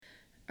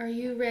Are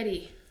you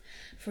ready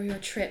for your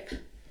trip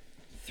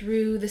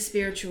through the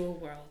spiritual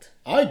world?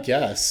 I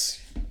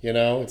guess.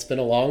 It's been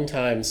a long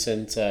time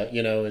since,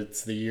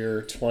 it's the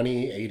year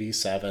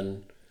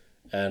 2087,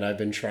 and I've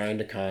been trying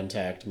to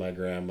contact my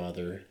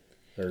grandmother,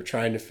 or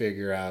trying to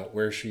figure out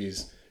where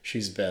she's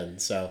been.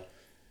 So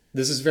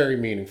this is very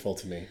meaningful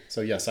to me. So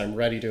yes, I'm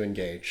ready to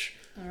engage.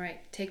 All right,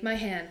 take my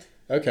hand.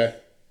 Okay.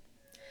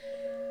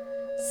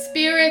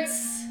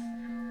 Spirits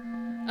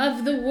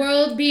of the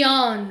world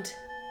beyond,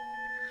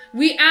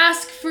 we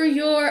ask for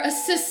your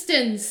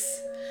assistance.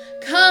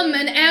 Come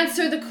and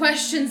answer the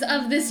questions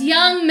of this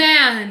young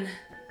man.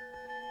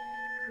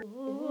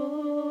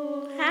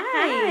 Ooh,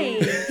 hi.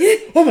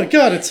 Oh my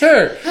God, it's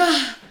her.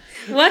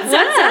 What's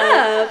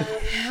up?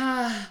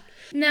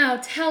 Now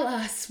tell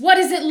us, what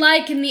is it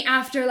like in the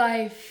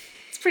afterlife?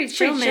 It's pretty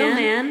chill,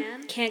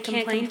 man. Can't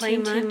complain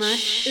too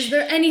much. Is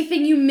there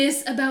anything you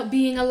miss about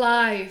being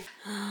alive?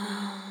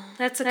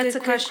 That's a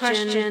good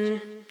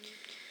question.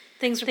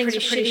 Things were pretty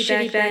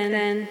shitty back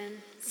then.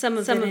 Some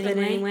of it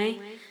anyway.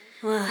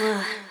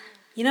 Well,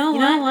 you know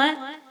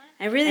what?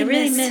 I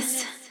really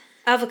miss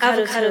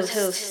avocado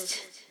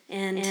toast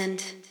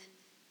and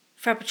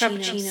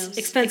frappuccinos.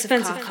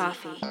 Expensive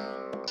coffee.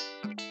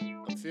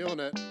 I'm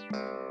feeling it.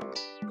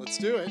 Let's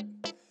do it.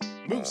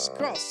 Moose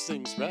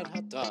crossings, red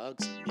hot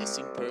dogs,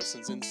 missing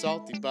persons in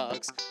salty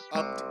bogs.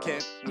 Up to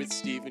camp with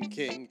Stephen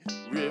King.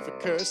 River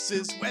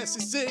curses,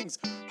 Wesley sings.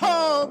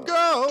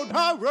 Homegrown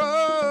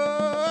horror.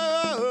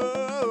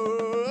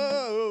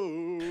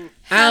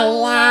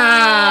 Hello.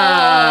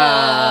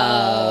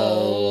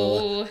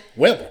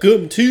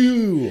 Welcome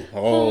to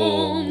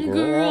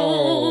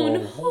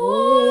Homegrown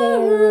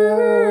Horror.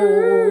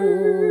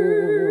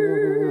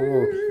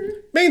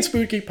 Main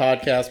spooky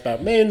podcast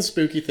about main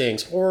spooky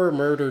things. Horror,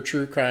 murder,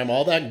 true crime,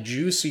 all that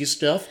juicy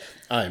stuff.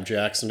 I'm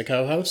Jackson, the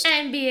co-host.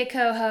 And be a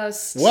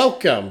co-host.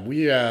 Welcome.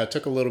 We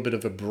took a little bit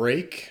of a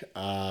break,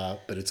 but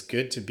it's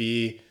good to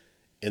be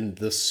in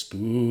the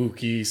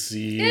spooky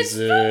season. It's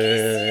spooky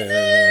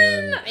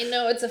season. I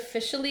know it's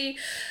officially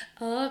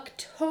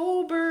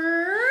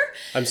October.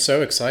 I'm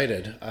so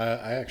excited.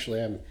 I actually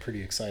am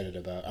pretty excited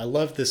about it. I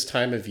love this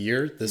time of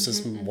year. This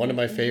is one of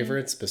my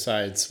favorites,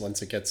 besides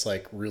once it gets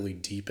like really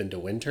deep into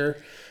winter.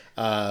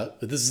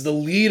 But this is the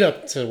lead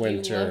up to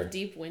winter. You love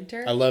deep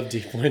winter? I love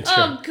deep winter.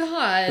 Oh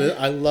God.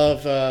 I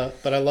love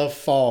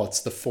fall.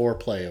 It's the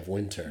foreplay of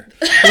winter.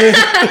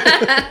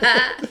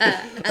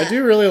 I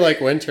do really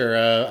like winter.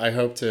 I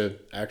hope to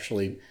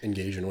actually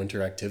engage in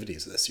winter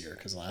activities this year,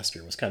 because last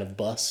year was kind of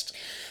bust.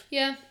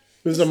 Yeah.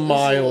 It was a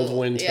mild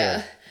winter.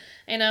 Yeah.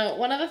 I know.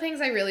 One of the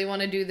things I really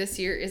want to do this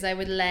year is I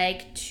would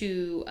like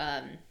to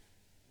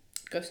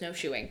go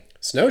snowshoeing.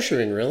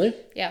 Snowshoeing, really?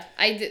 Yeah,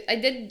 I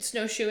did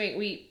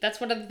snowshoeing.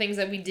 That's one of the things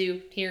that we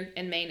do here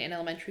in Maine in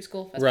elementary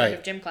school as right. part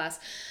of gym class.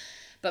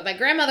 But my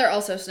grandmother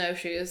also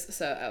snowshoes,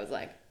 so I was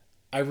like,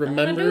 I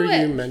remember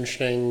you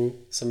mentioning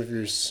some of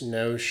your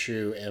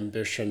snowshoe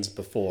ambitions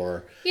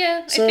before.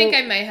 Yeah, I think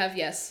I may have,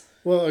 yes.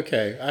 Well,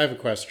 okay. I have a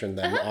question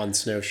then on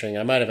snowshoeing.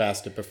 I might have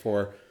asked it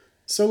before.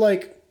 So,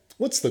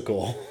 what's the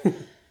goal?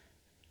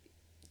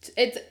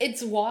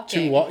 It's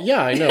walking.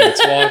 Yeah, I know,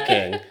 it's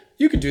walking.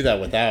 You could do that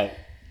without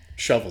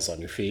shovels on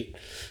your feet.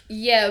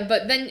 Yeah,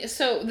 but then,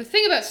 so the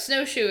thing about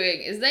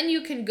snowshoeing is then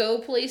you can go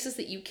places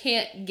that you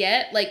can't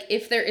get, like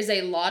if there is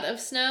a lot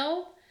of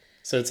snow.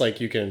 So it's like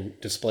you can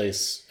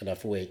displace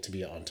enough weight to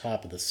be on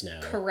top of the snow.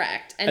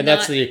 Correct. And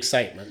that's the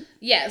excitement.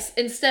 Yes.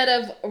 Instead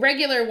of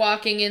regular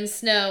walking in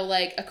snow,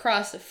 like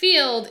across a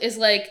field, is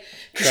like...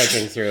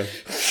 trudging through.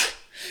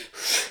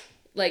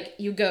 Like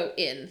you go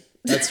in.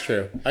 That's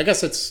true. I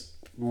guess it's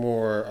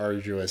more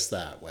arduous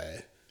that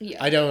way.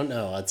 Yeah. I don't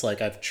know. It's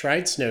like I've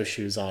tried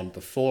snowshoes on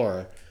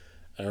before.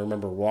 I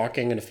remember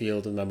walking in a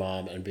field with my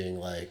mom and being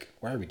like,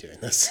 why are we doing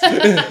this?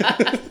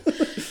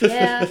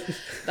 Yeah,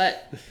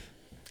 but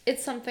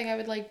it's something I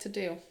would like to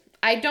do.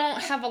 I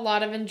don't have a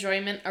lot of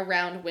enjoyment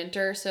around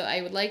winter, so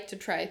I would like to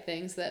try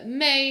things that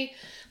may...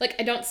 Like,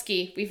 I don't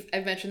ski.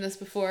 I've mentioned this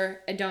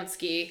before. I don't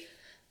ski.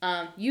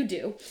 You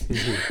do.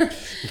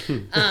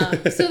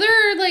 So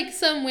there are, like,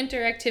 some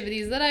winter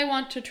activities that I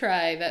want to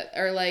try that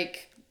are,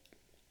 like...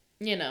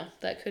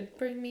 that could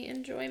bring me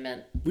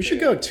enjoyment. We should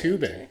go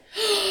tubing.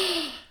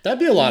 That'd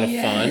be a lot of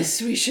fun.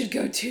 Yes, we should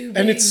go tubing.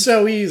 And it's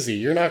so easy.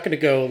 You're not going to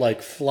go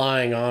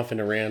flying off in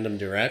a random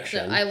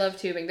direction. No, I love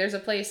tubing. There's a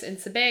place in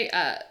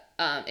Sebago,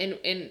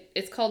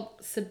 it's called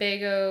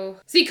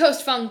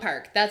Seacoast Fun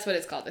Park. That's what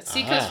it's called. It's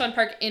Seacoast Fun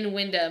Park in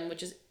Wyndham,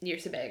 which is near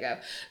Sebago.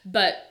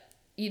 But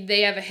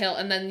they have a hill,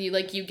 and then you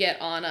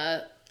get on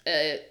a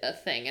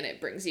thing, and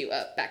it brings you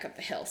back up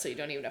the hill, so you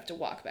don't even have to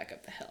walk back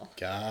up the hill.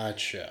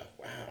 Gotcha.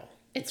 Wow.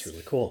 It's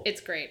really cool.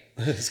 It's great.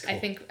 It's cool. I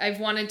think I've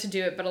wanted to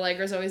do it, but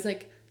Allegra's always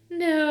like,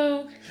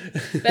 no.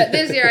 But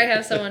this year I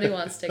have someone who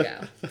wants to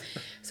go.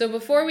 So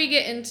before we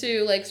get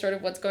into sort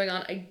of what's going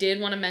on, I did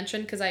want to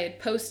mention, because I had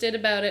posted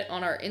about it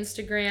on our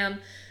Instagram,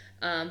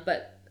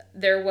 but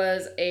there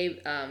was a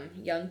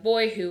young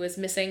boy who was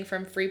missing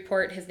from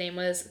Freeport. His name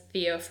was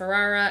Theo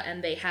Ferrara,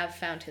 and they have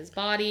found his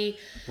body.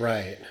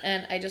 Right.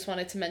 And I just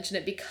wanted to mention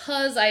it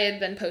because I had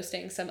been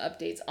posting some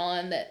updates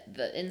on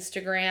the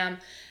Instagram,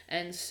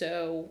 and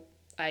so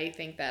I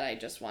think that I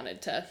just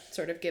wanted to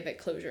sort of give it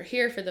closure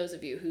here for those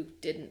of you who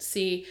didn't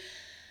see.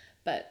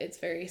 But it's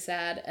very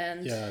sad,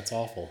 and yeah, it's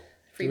awful.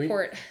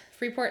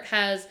 Freeport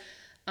has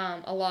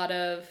a lot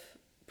of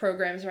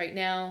programs right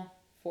now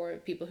for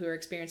people who are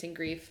experiencing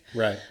grief,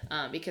 right?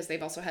 Because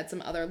they've also had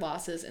some other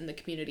losses in the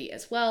community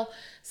as well.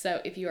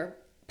 So if you are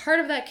part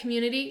of that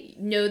community,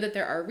 know that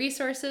there are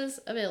resources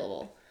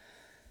available.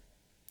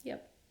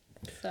 Yep.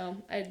 So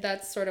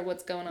that's sort of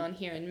what's going on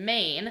here in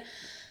Maine.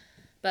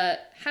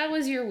 But how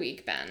was your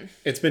week, Ben?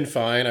 It's been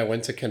fine. I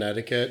went to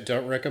Connecticut.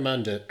 Don't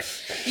recommend it.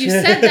 You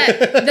said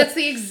that. That's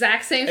the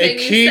exact same thing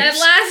you said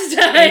last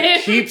time.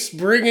 It keeps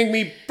bringing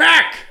me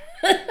back.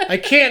 I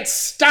can't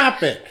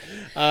stop it.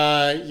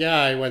 Yeah,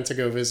 I went to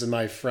go visit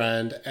my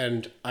friend,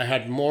 and I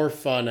had more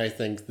fun, I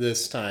think,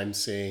 this time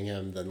seeing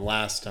him than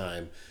last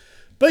time.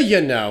 But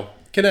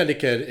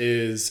Connecticut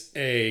is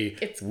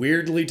it's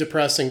weirdly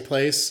depressing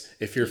place.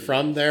 If you're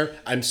from there,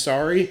 I'm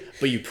sorry,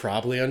 but you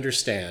probably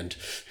understand.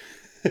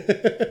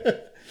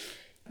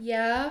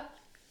 Yeah.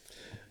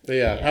 But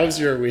yeah, how was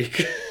your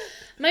week?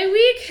 My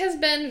week has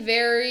been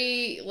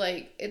very,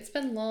 it's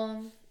been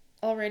long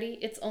already.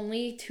 It's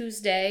only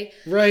Tuesday.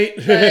 Right.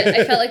 But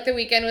I felt like the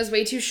weekend was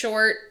way too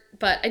short.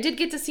 But I did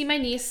get to see my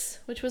niece,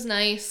 which was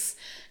nice.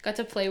 Got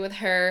to play with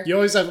her. You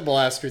always have a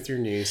blast with your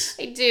niece.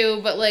 I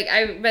do, but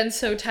I've been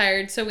so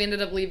tired, so we ended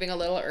up leaving a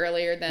little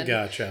earlier than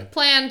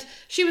planned.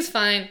 She was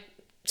fine.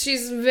 She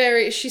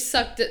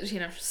sucked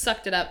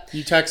it up.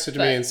 You texted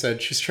me and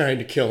said she's trying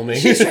to kill me.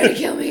 She's trying to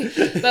kill me.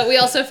 But we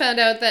also found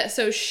out that,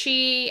 so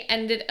she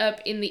ended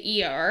up in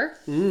the ER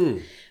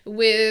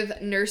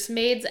with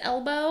nursemaid's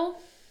elbow.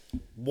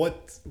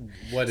 What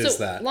is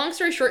that? Long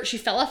story short, she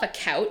fell off a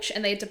couch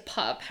and they had to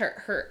pop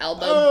her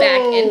elbow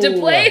back into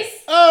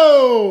place.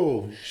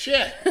 Oh,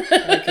 shit.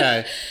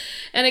 Okay.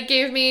 And it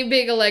gave me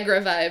big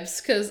Allegra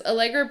vibes, because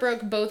Allegra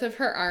broke both of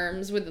her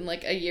arms within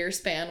a year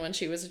span when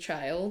she was a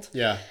child.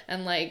 Yeah.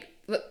 And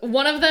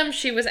one of them,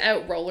 she was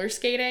out roller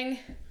skating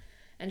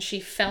and she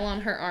fell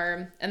on her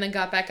arm and then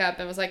got back up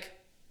and was like,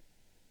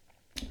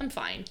 I'm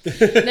fine.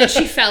 And then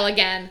she fell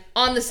again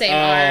on the same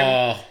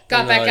arm,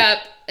 got back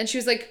up, and she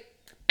was like,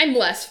 I'm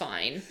less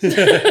fine.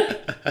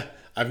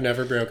 I've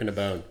never broken a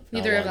bone.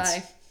 Neither have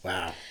I.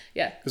 Wow.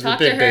 Yeah, talk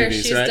to her.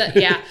 Babies, she's right?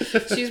 yeah,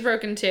 she's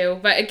broken too.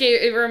 But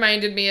it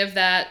reminded me of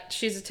that.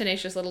 She's a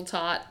tenacious little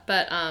tot.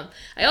 But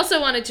I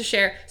also wanted to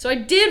share. So I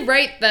did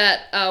write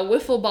that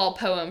wiffle ball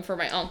poem for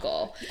my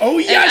uncle. Oh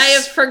yes. And I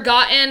have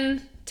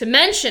forgotten to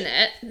mention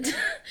it.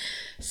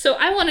 So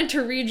I wanted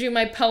to read you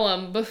my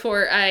poem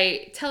before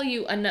I tell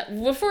you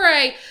before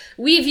I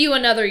weave you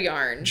another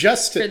yarn.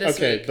 For this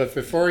week. But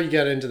before you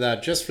get into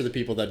that, just for the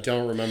people that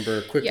don't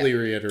remember, quickly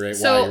reiterate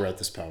why you wrote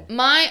this poem.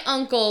 My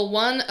uncle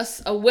won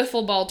a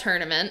wiffle ball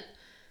tournament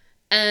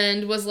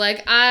and was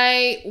like,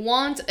 I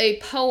want a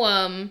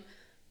poem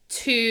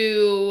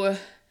to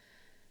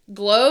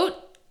gloat? ?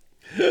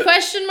 There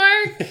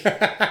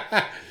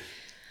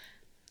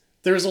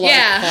was a lot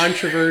of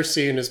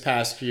controversy in his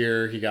past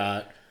year. He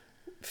got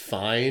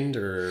fined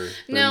or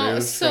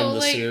removed from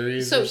the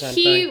series or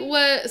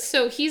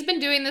something? He's been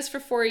doing this for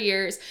 4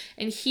 years,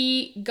 and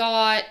he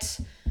got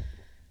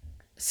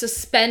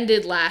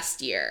suspended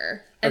last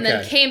year and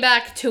then came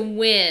back to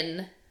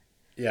win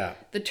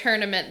the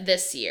tournament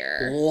this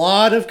year. A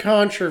lot of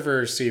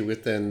controversy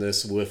within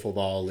this wiffle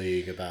ball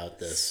league about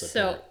this.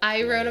 So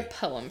I wrote a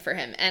poem for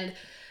him, and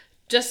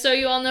just so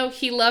you all know,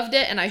 he loved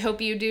it, and I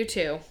hope you do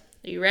too.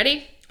 Are you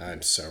ready?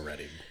 I'm so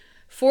ready.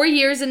 4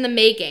 years in the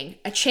making,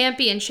 a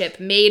championship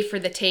made for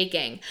the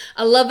taking,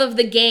 a love of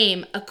the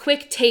game, a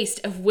quick taste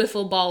of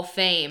wiffle ball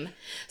fame.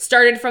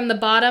 Started from the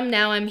bottom,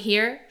 now I'm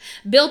here.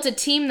 Built a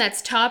team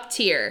that's top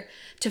tier.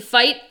 To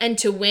fight and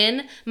to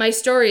win, my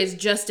story is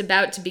just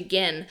about to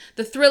begin.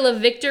 The thrill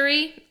of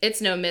victory, it's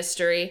no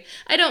mystery.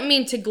 I don't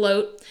mean to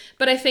gloat,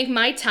 but I think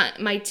my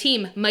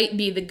team might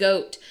be the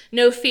GOAT.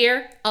 No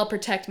fear, I'll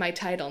protect my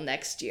title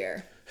next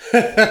year.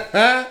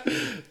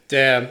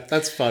 Damn,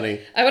 that's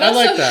funny. I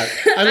like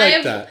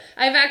that.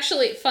 I've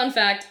actually, fun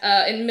fact,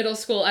 in middle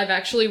school, I've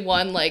actually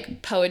won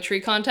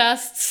poetry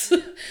contests.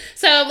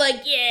 So I'm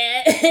like,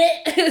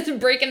 yeah,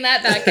 breaking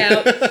that back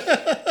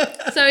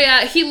out. So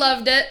yeah, he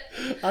loved it.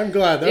 I'm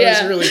glad. That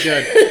was really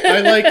good.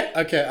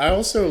 I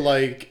also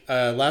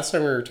last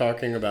time we were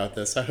talking about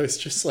this, I was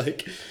just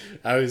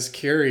I was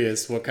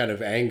curious what kind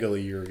of angle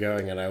you were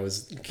going, and I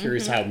was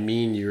curious how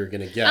mean you were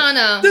going to get. Oh,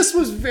 no. This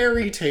was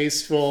very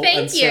tasteful.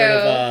 Thank you.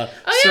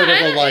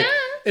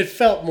 It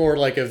felt more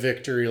like a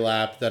victory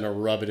lap than a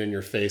rub it in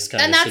your face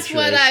kind of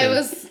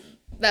situation.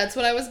 That's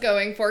what I was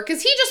going for.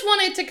 Because he just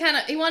wanted to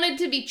he wanted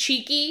to be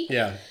cheeky.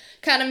 Yeah.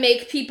 kind of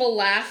make people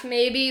laugh,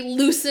 maybe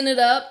loosen it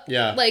up.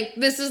 Yeah. Like,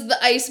 this is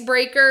the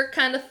icebreaker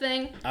kind of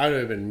thing. I would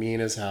have been mean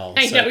as hell.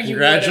 I know you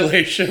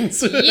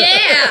congratulations.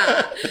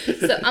 Yeah.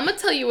 So I'm going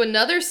to tell you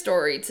another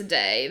story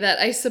today that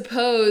I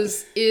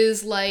suppose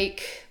is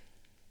like...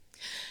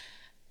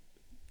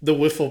 The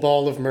wiffle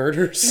ball of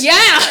murders? Yeah.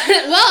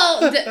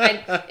 Well,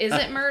 is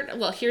it murder?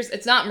 Well,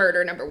 it's not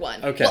murder, number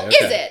one. Okay. Well,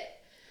 okay. is it?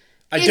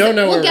 I don't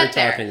know what we're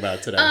there. talking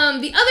about today.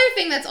 The other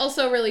thing that's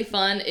also really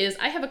fun is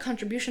I have a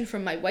contribution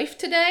from my wife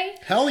today.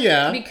 Hell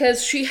yeah.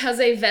 Because she has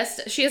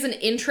an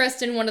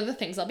interest in one of the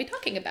things I'll be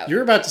talking about.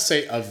 You're about to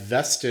say a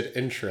vested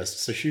interest,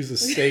 so she's a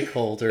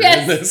stakeholder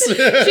Yes. in this.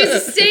 She's a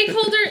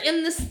stakeholder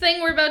in this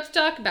thing we're about to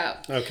talk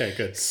about. Okay,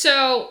 good.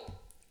 So,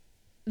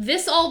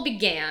 this all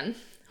began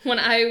when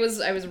I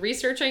was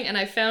researching and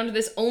I found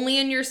this Only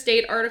in Your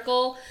State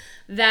article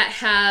that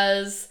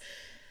has...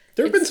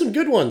 There have been some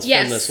good ones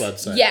from this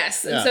website.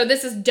 Yes. And so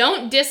this is,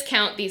 don't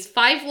discount these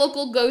 5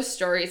 local ghost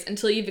stories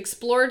until you've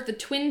explored the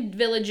Twin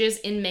Villages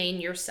in Maine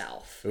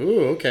yourself.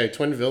 Ooh, okay.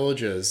 Twin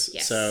Villages.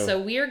 Yes. So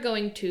we are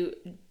going to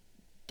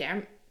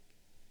Damariscotta.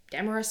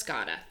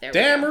 There we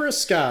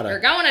Damariscotta. go. We're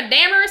going to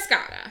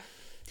Damariscotta.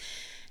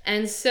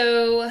 And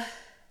so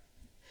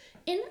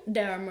in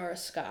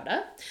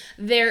Damariscotta,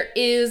 there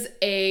is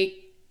a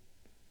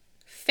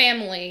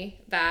family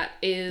that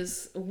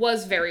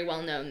was very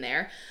well known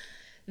there.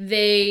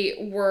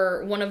 They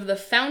were one of the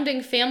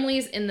founding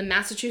families in the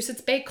Massachusetts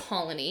Bay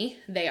Colony.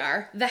 They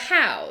are the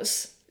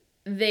Howes.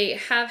 They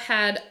have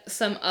had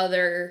some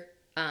other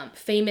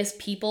famous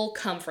people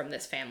come from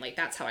this family.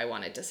 That's how I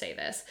wanted to say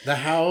this. The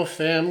Howe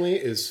family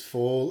is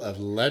full of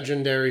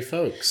legendary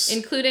folks.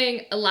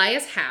 Including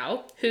Elias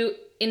Howe, who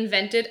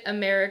invented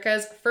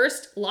America's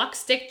first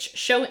lock-stitch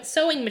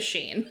sewing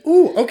machine.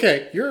 Ooh,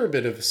 okay. You're a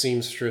bit of a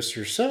seamstress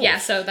yourself. Yeah,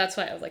 so that's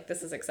why I was like,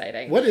 this is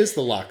exciting. What is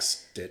the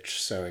lock-stitch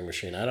sewing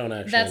machine? I don't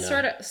actually know.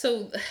 Sort of...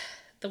 So,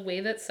 the way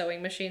that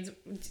sewing machines...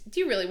 Do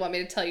you really want me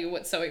to tell you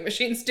what sewing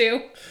machines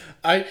do?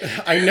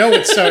 I know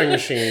what sewing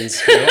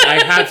machines do.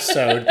 I have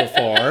sewed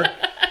before.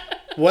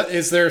 What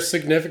is there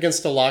significance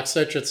to lock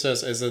stitch? It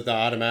says, is it the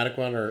automatic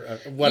one or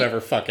whatever?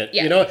 Fuck it.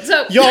 Yeah. You know,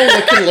 So, y'all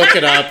can look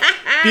it up.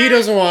 B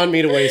doesn't want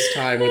me to waste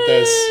time with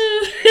this.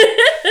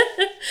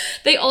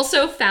 They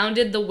also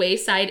founded the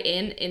Wayside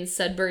Inn in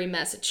Sudbury,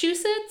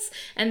 Massachusetts,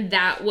 and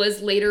that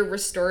was later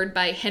restored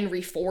by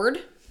Henry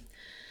Ford.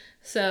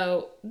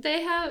 So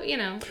they have,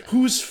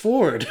 Who's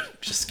Ford?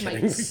 Just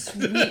kidding. My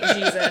sweet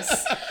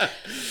Jesus.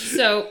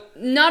 So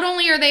not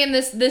only are they in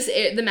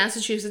the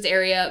Massachusetts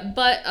area,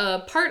 but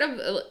part of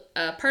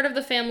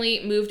the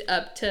family moved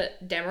up to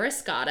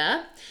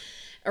Damariscotta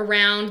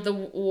around the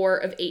War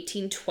of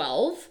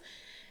 1812.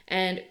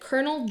 And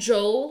Colonel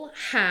Joel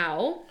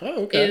Howe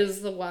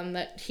is the one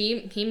that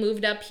he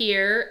moved up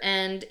here,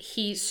 and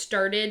he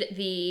started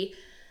the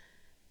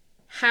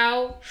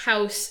Howe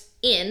House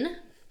Inn,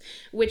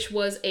 which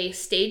was a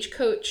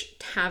stagecoach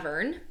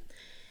tavern.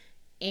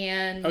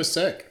 And oh,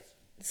 sick.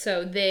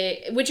 So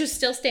which is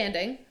still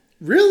standing.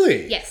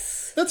 Really?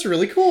 Yes. That's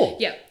really cool.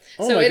 Yeah.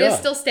 Oh so my it God. is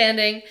still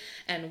standing,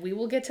 and we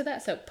will get to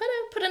that. So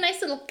put a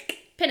nice little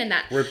pin in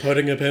that. We're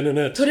putting a pin in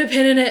it. Put a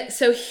pin in it.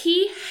 So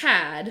he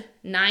had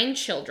 9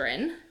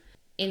 children.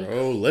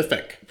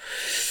 Prolific.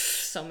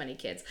 So many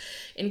kids,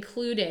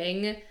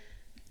 including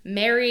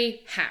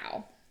Mary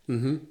Howe,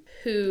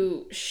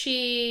 who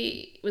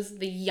she was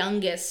the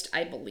youngest,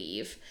 I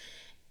believe,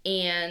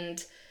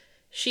 and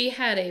she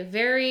had a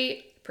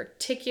very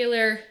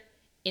particular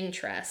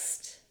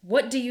interest.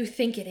 What do you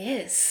think it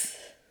is?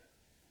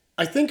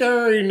 I think I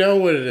already know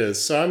what it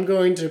is, so I'm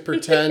going to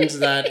pretend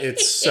that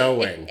it's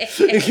sewing.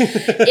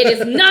 It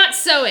is not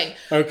sewing.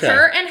 Okay.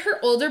 Her and her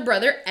older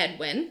brother,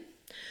 Edwin,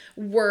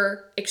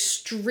 were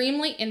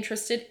extremely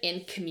interested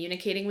in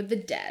communicating with the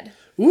dead.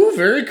 Ooh,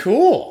 very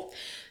cool.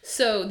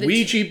 So the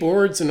Ouija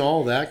boards and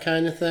all that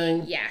kind of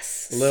thing.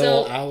 Yes.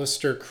 Little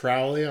Aleister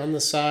Crowley on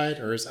the side,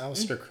 or is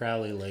Aleister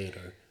Crowley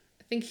later?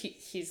 I think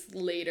he's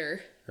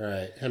later.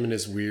 Right, him and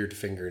his weird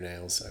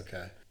fingernails.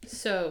 Okay.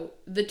 So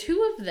the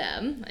two of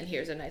them, and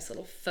here's a nice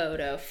little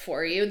photo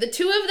for you. The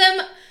two of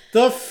them.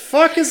 The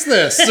fuck is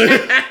this?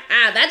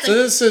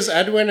 This is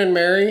Edwin and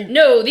Mary?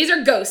 No, these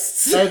are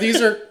ghosts. Oh,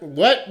 these are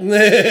what?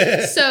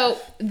 So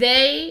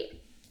they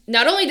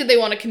not only did they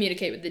want to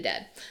communicate with the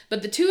dead,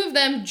 but the two of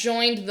them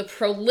joined the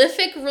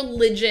prolific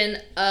religion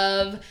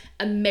of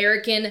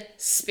American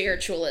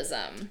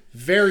spiritualism.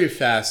 Very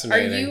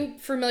fascinating. Are you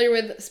familiar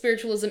with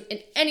spiritualism in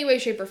any way,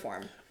 shape, or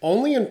form?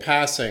 Only in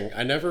passing.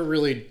 I never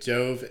really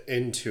dove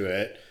into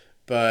it,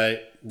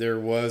 but there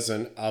was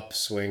an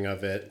upswing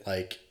of it,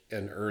 like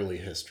in early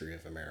history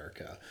of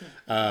America.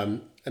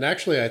 And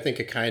actually, I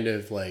think it kind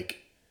of like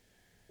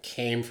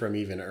came from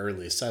even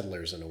early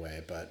settlers in a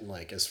way, but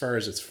like as far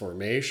as its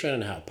formation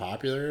and how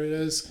popular it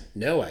is,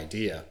 no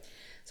idea.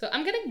 So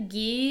I'm going to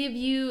give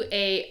you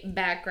a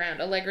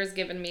background. Allegra's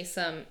given me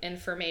some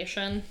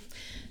information,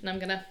 and I'm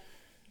going to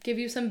give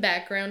you some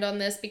background on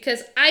this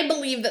because I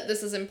believe that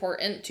this is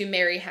important to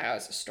Mary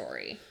Howe's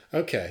story.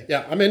 Okay.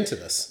 Yeah, I'm into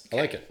this. I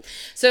like it.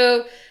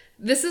 So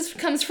this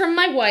comes from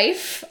my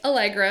wife,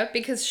 Allegra,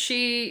 because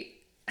she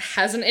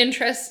has an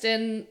interest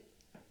in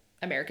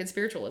American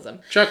spiritualism.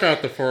 Check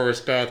out the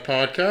Forest Bath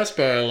podcast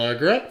by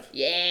Allegra.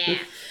 Yeah.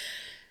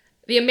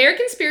 The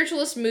American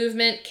spiritualist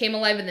movement came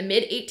alive in the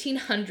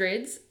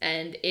mid-1800s,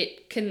 and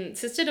it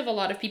consisted of a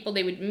lot of people.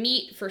 They would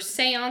meet for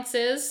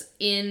seances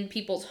in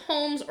people's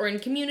homes or in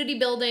community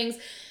buildings.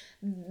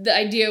 The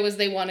idea was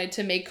they wanted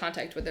to make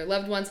contact with their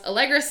loved ones.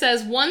 Allegra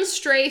says, one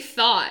stray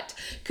thought.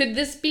 Could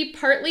this be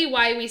partly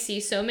why we see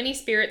so many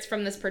spirits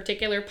from this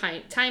particular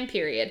time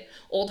period?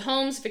 Old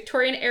homes,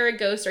 Victorian-era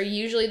ghosts are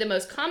usually the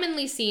most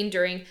commonly seen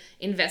during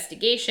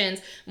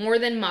investigations, more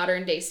than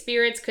modern-day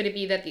spirits. Could it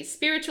be that these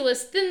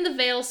spiritualists thinned the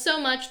veil so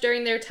much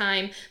during their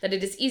time that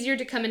it is easier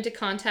to come into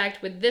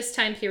contact with this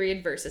time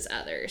period versus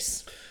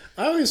others?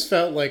 I always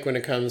felt like when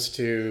it comes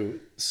to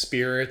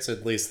spirits,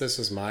 at least this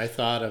was my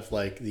thought of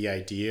like the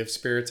idea of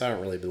spirits. I don't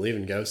really believe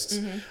in ghosts,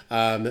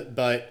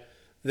 but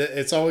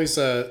it's always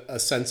a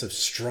sense of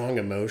strong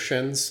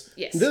emotions.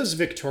 Yes. Those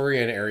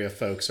Victorian area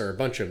folks are a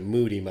bunch of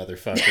moody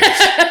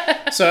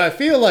motherfuckers. So I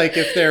feel like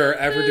if there are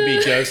ever to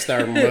be ghosts that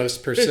are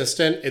most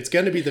persistent, it's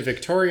going to be the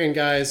Victorian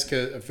guys,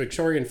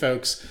 Victorian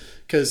folks,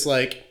 because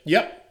like,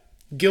 yep,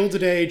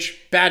 Gilded Age,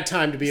 bad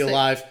time to be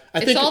alive.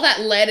 I think all that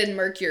lead and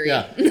mercury.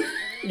 Yeah.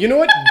 You know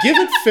what? Give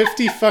it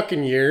 50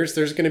 fucking years.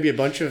 There's going to be a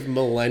bunch of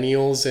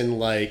millennials and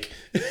like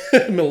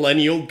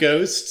millennial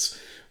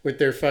ghosts with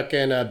their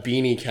fucking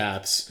beanie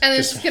caps, and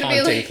just it's gonna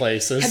haunting be like,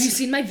 places. Have you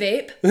seen my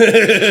vape?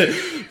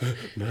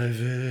 My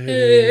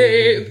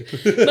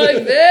vape. My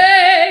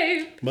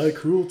vape. My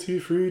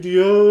cruelty-free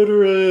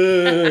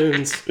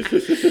deodorant.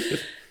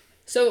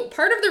 So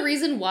part of the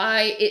reason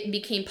why it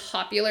became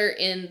popular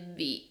in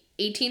the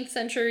 18th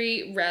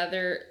century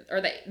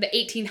the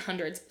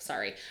 1800s,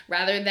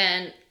 rather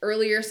than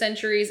earlier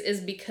centuries is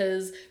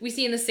because we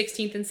see in the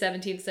 16th and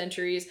 17th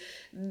centuries,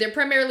 they're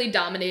primarily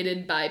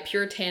dominated by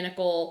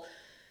puritanical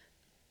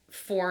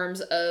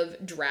forms of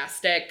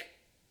drastic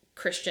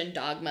Christian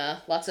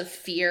dogma, lots of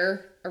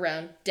fear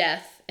around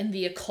death and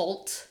the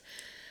occult.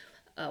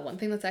 One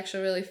thing that's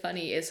actually really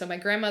funny is, so my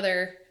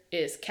grandmother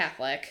is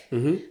Catholic,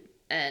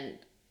 and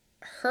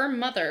her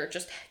mother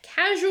just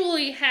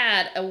casually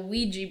had a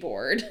Ouija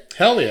board.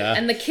 Hell yeah.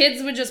 And the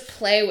kids would just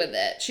play with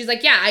it. She's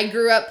like, yeah, I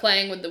grew up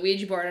playing with the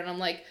Ouija board. And I'm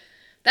like,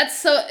 that's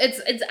so,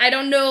 it's I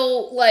don't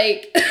know,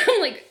 like,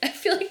 I'm like, I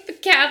feel like the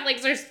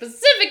Catholics are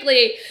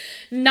specifically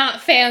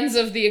not fans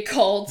of the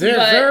occult,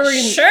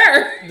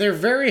 sure. They're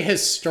very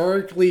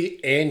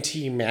historically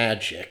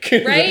anti-magic.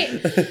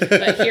 Right?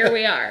 But here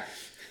we are.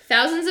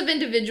 Thousands of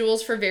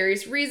individuals, for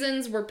various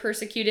reasons, were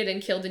persecuted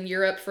and killed in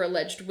Europe for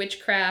alleged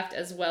witchcraft,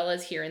 as well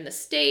as here in the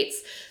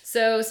States.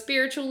 So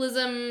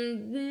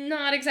spiritualism,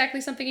 not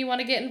exactly something you want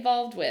to get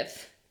involved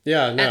with.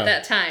 Yeah, no. At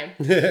that time.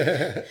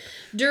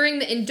 During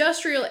the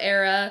industrial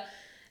era,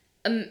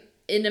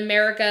 in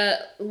America,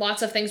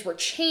 lots of things were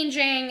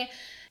changing.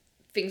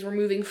 Things were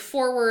moving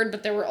forward,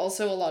 but there were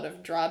also a lot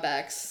of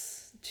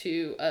drawbacks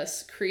to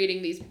us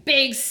creating these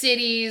big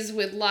cities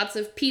with lots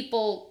of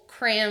people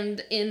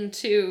crammed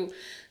into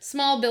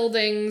small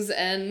buildings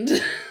and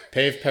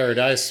paved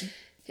paradise.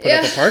 Put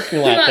up a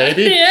parking lot,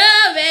 baby.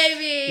 Yeah,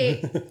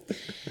 baby.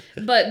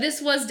 But this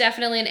was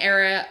definitely an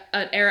era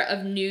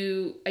of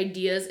new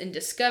ideas and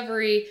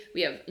discovery.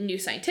 We have new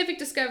scientific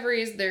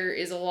discoveries. There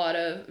is a lot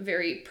of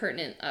very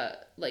pertinent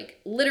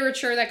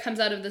literature that comes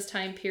out of this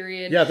time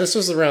period. Yeah, this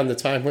was around the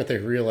time when they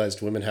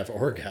realized women have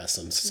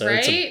orgasms. So right?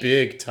 It's a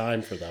big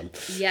time for them.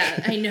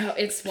 Yeah, I know.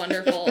 It's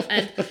wonderful.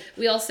 And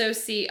we also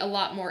see a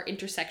lot more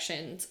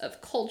intersections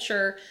of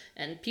culture,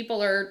 and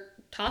people are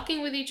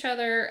talking with each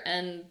other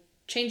and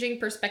changing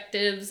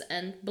perspectives,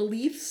 and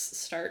beliefs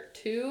start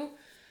to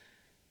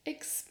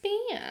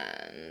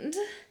expand.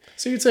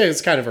 So you'd say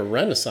it's kind of a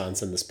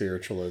renaissance in the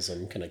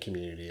spiritualism kind of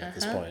community at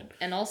this point.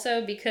 And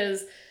also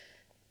because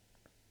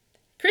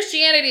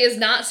Christianity is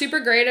not super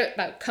great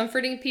about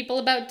comforting people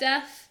about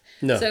death.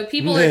 No. So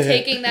people are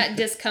taking that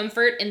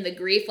discomfort and the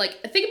grief.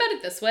 Like, think about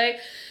it this way.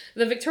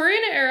 The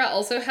Victorian era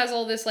also has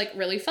all this, like,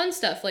 really fun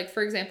stuff. Like,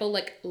 for example,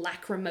 like,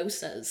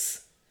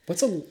 lacrimosas.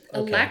 What's a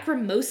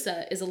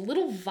lacrimosa is a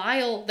little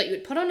vial that you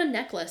would put on a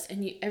necklace,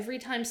 and every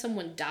time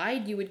someone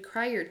died, you would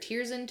cry your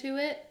tears into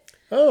it.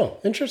 Oh,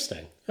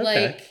 interesting.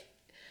 Okay. Like,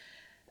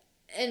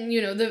 and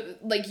you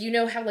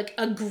know how like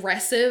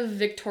aggressive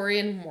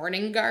Victorian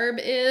mourning garb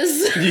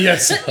is.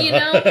 Yes.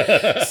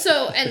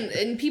 So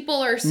and people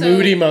are so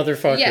moody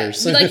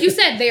motherfuckers. Yeah, like you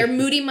said, they are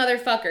moody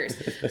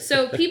motherfuckers.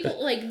 So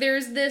people, like,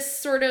 there's this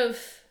sort of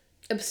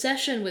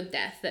obsession with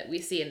death that we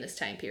see in this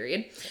time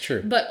period.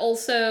 True. But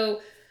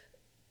also,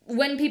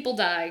 when people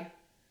die,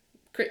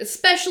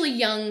 especially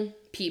young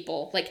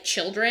people, like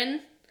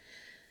children,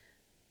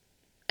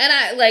 and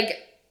I,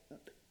 like,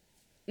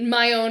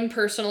 my own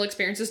personal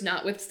experiences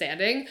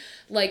notwithstanding,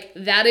 like,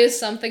 that is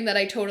something that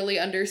I totally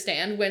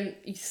understand. When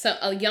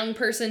a young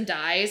person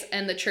dies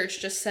and the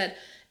church just said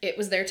it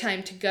was their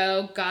time to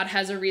go, God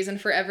has a reason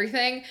for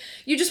everything,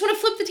 you just want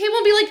to flip the table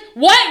and be like,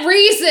 what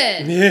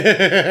reason?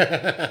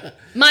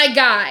 My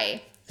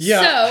guy.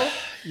 Yeah. So,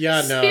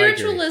 yeah, no,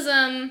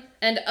 spiritualism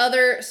and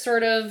other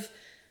sort of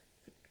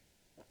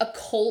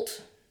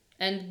occult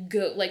and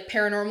like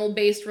paranormal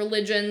based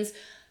religions,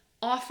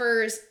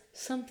 offers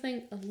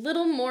something a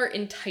little more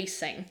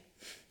enticing.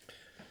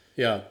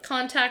 Yeah.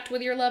 Contact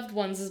with your loved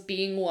ones is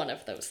being one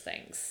of those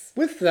things.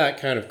 With that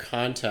kind of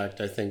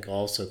contact, I think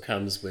also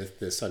comes with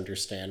this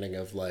understanding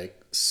of like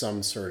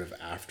some sort of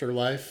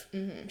afterlife,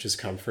 which is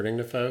comforting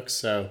to folks.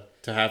 So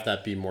to have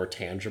that be more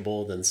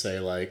tangible than say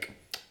like,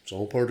 it's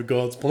all part of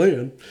God's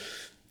plan,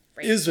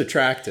 is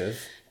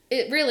attractive.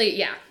 It really,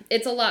 yeah,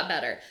 it's a lot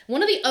better.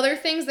 One of the other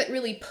things that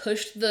really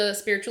pushed the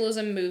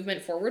spiritualism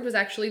movement forward was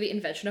actually the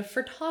invention of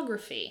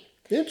photography.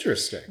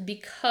 Interesting.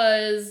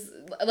 Because,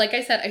 like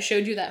I said, I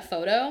showed you that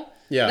photo.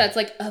 Yeah. That's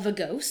like of a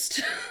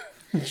ghost.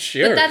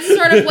 Sure. But that's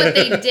sort of what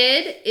they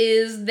did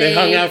is they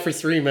hung out for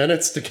 3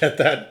 minutes to get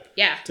that.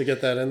 Yeah. To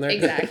get that in there.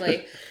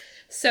 Exactly.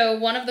 So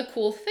one of the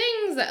cool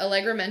things that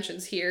Allegra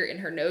mentions here in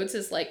her notes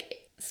is like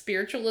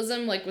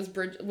spiritualism like was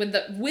with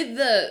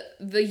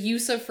the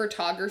use of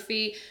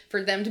photography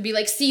for them to be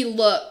like, see,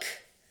 look,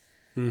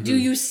 do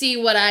you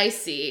see what I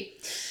see?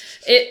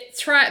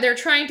 They're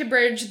trying to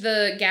bridge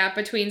the gap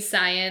between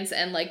science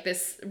and like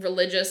this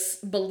religious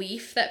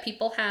belief that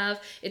people have.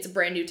 It's a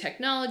brand new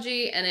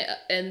technology,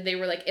 and they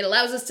were like, it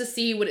allows us to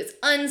see what is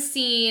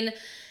unseen,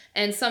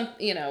 and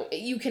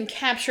you can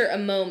capture a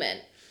moment.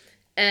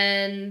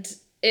 And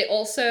it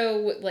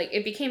also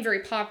it became very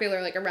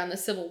popular like around the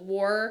Civil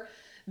War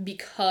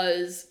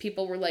because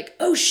people were like,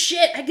 oh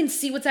shit, I can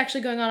see what's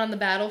actually going on the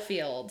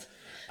battlefield.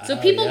 So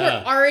people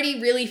were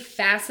already really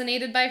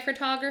fascinated by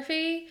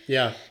photography.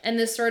 Yeah. And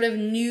this sort of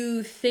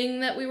new thing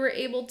that we were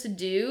able to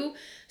do.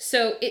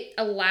 So it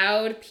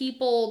allowed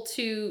people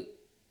to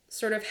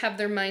sort of have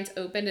their minds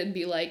opened and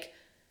be like,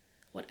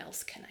 what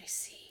else can I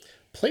see?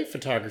 Plate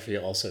photography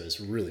also is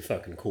really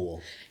fucking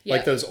cool. Yeah.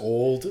 Like those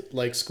old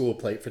like school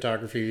plate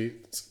photography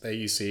that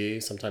you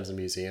see sometimes in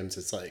museums.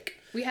 It's like...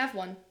 We have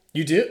one.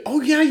 You do?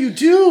 Oh, yeah, you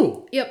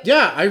do. Yep.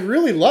 Yeah, I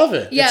really love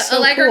it. Yeah, it's so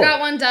Allegra cool. got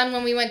one done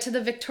when we went to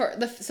the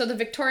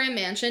Victoria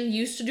Mansion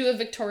used to do a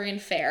Victorian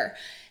fair,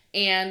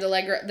 and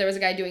there was a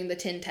guy doing the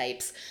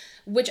tintypes,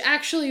 which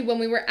actually when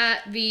we were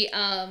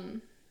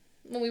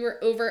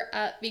over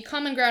at the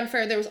Common Ground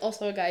Fair, there was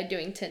also a guy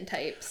doing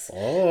tintypes.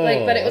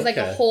 Oh, but it was like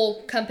a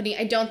whole company.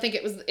 I don't think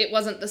it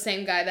wasn't the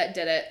same guy that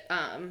did it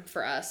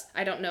for us.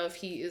 I don't know if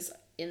he is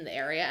in the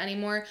area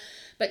anymore.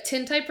 But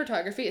tintype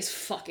photography is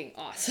fucking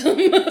awesome.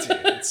 Dude,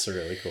 it's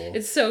really cool.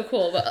 It's so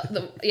cool. But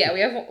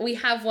we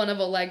have one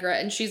of Allegra,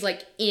 and she's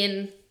like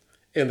in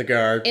the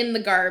garb. In the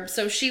garb,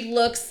 so she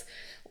looks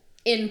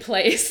in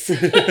place. You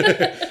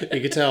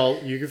could tell.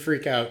 You could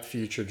freak out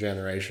future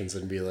generations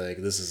and be like,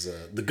 "This is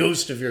the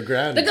ghost of your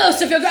grandmother." The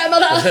ghost of your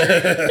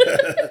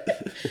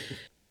grandmother.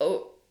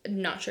 Oh,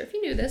 not sure if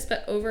you knew this,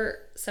 but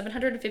over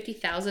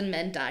 750,000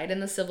 men died in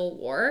the Civil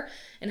War,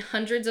 and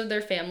hundreds of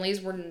their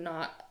families were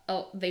not.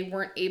 They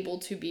weren't able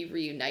to be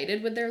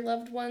reunited with their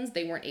loved ones.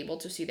 They weren't able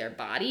to see their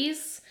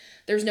bodies.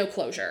 There's no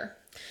closure.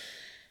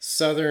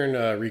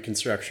 Southern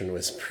Reconstruction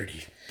was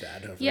pretty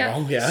bad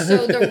overall. Yeah.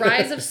 So the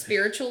rise of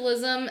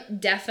spiritualism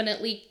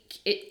definitely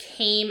it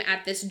came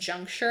at this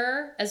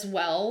juncture as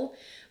well,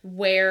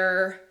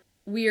 where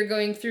we are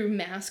going through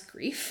mass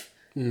grief.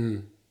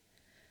 And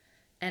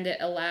it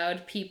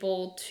allowed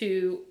people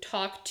to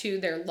talk to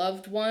their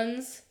loved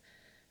ones,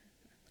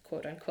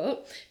 quote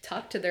unquote,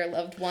 talk to their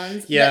loved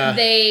ones that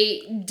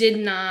they did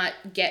not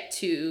get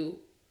to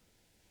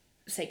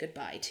say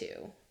goodbye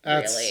to.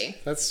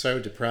 That's so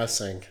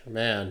depressing,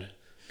 man.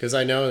 Because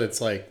I know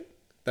it's like,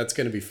 that's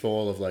going to be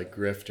full of like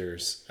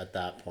grifters at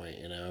that point,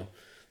 you know?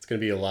 It's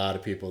going to be a lot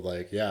of people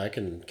like, yeah, I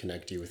can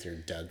connect you with your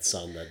dead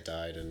son that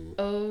died in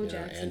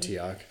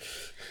Antioch.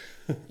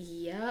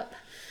 Yep.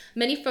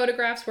 Many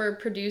photographs were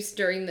produced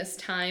during this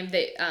time.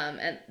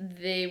 And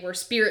they were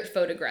spirit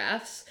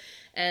photographs.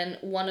 And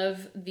one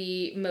of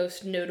the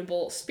most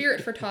notable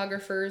spirit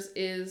photographers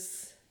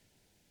is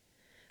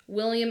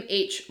William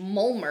H.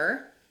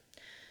 Mumler.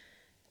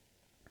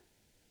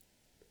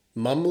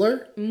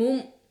 Mumler?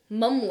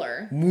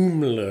 Mumler.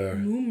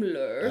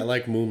 I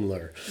like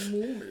Mumler.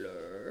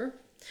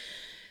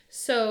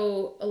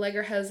 So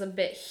Allegra has a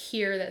bit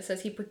here that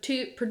says he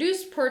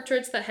produced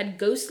portraits that had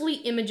ghostly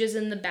images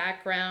in the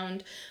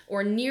background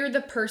or near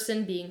the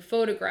person being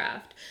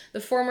photographed.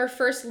 The former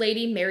First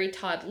Lady Mary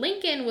Todd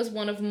Lincoln was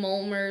one of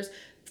Mumler's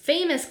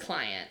famous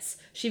clients.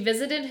 She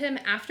visited him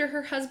after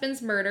her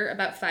husband's murder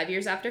about 5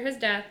 years after his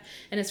death,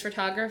 and his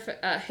photograph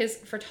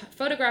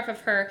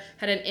of her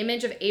had an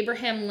image of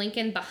Abraham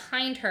Lincoln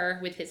behind her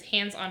with his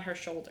hands on her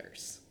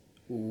shoulders.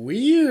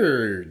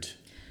 Weird.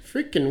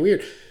 Freaking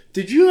weird.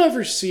 Did you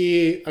ever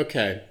see...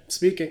 Okay,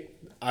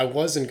 I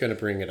wasn't going to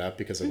bring it up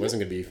because it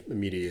wasn't going to be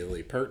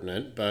immediately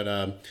pertinent, but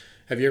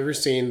have you ever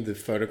seen the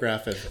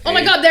photograph of... Oh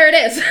my god, there it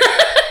is!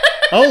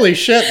 Holy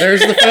shit,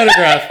 there's the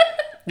photograph.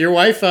 Your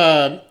wife,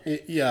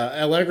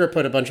 Allegra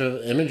put a bunch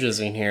of images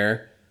in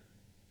here.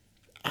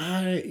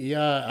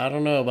 I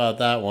don't know about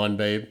that one,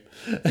 babe.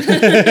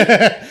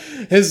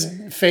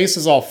 His face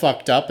is all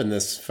fucked up in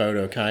this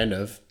photo, kind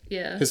of.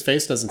 Yeah. His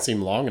face doesn't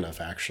seem long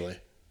enough, actually.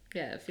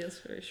 Yeah, it feels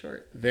very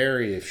short.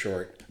 Very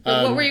short.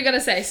 What were you going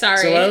to say? Sorry.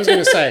 So what I was going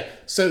to say,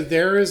 so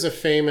there is a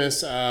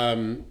famous,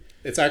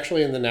 it's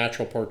actually in the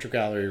Natural Portrait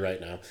Gallery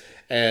right now.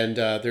 And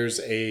there's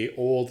a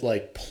old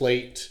like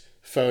plate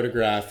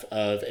photograph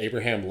of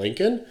Abraham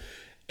Lincoln.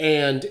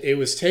 And it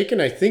was taken,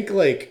 I think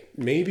like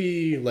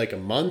maybe like a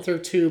month or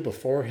two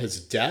before his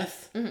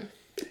death. Mm-hmm.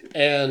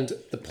 And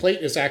the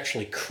plate is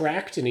actually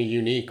cracked in a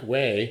unique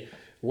way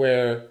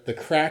where the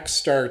crack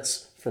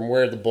starts from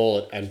where the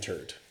bullet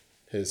entered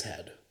his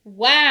head.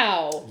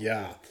 Wow.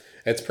 Yeah,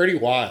 it's pretty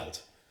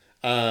wild.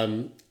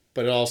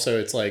 But also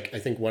it's like, I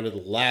think one of the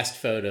last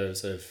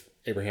photos of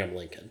Abraham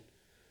Lincoln.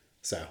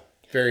 So,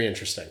 very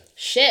interesting.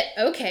 Shit.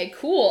 Okay,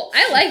 cool.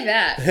 I like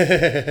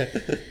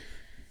that.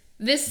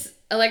 This,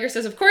 Allegra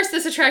says, of course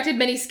this attracted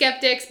many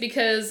skeptics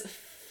because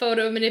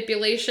photo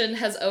manipulation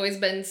has always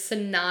been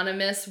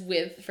synonymous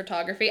with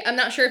photography. I'm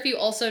not sure if you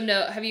also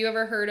know, have you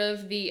ever heard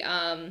of the,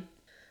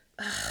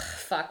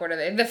 what are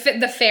they?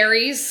 The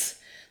fairies?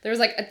 There was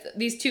like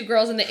these two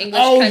girls in the English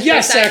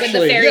countryside with the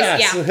fairies.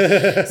 Yes.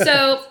 Yeah.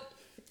 So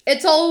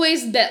it's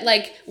always been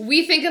like,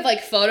 we think of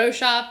like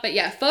Photoshop, but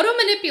yeah, photo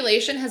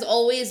manipulation has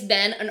always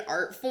been an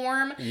art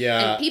form.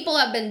 Yeah. And people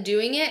have been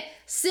doing it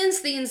since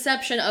the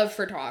inception of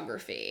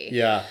photography.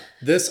 Yeah.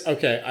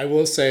 I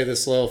will say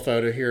this little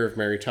photo here of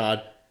Mary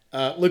Todd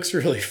looks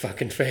really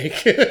fucking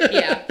fake.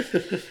 Yeah.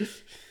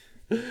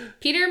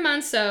 Peter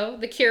Monceau,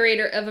 the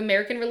curator of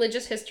American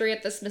Religious History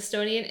at the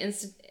Smithsonian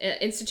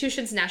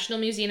Institution's National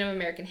Museum of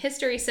American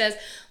History, says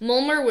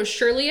Mulmer was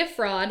surely a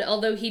fraud,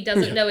 although he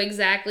doesn't know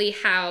exactly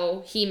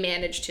how he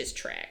managed his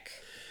trick.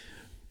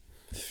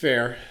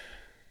 Fair.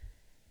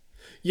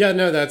 Yeah,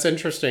 no, that's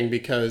interesting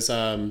because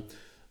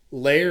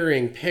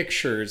layering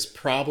pictures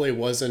probably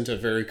wasn't a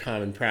very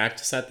common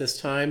practice at this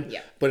time.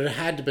 Yeah. But it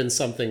had to have been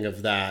something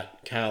of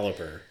that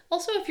caliber.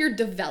 Also, if you're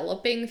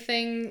developing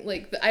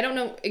like, I don't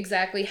know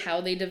exactly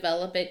how they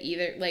develop it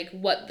either, like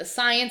what the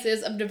science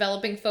is of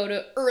developing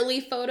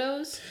early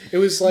photos. It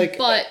was like...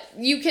 But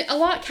a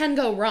lot can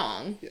go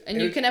wrong,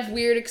 and you can have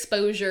weird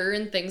exposure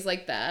and things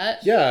like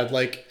that. Yeah,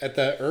 like at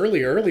the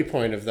early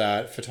point of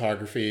that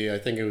photography, I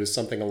think it was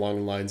something along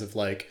the lines of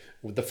like,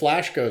 the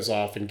flash goes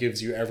off and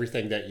gives you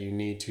everything that you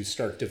need to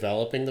start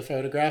developing the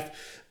photograph,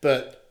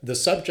 but the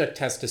subject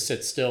has to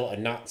sit still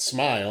and not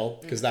smile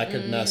because that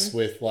could mess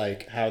with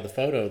like how the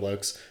photo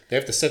looks. They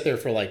have to sit there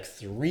for like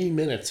 3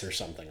 minutes or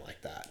something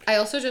like that. I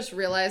also just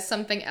realized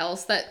something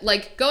else that,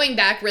 like, going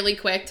back really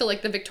quick to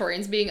like the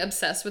Victorians being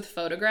obsessed with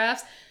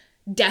photographs,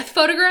 death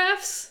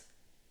photographs.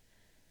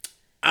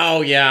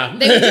 Oh yeah.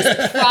 They would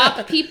just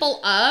prop people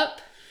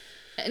up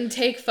and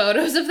take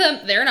photos of them.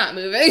 They're not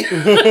moving.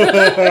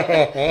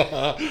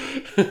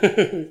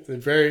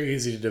 It's very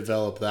easy to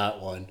develop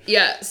that one.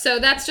 Yeah, so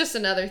that's just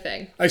another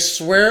thing. I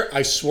swore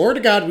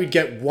to God we'd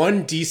get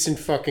one decent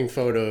fucking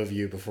photo of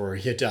you before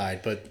you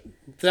died, but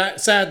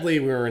that sadly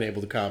we weren't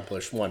able to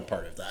accomplish one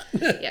part of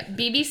that. Yeah,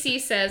 BBC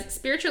says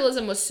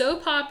spiritualism was so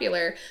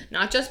popular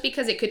not just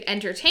because it could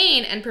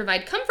entertain and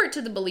provide comfort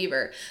to the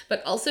believer,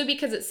 but also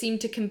because it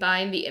seemed to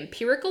combine the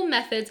empirical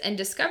methods and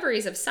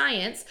discoveries of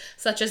science,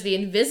 such as the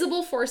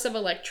invisible force of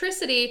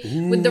electricity,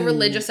 with the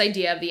religious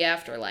idea of the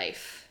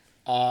afterlife.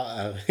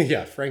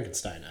 Yeah,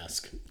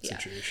 Frankenstein-esque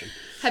situation.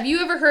 Have you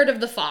ever heard of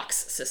the Fox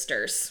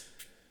sisters?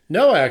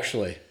 No,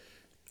 actually.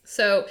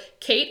 So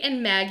Kate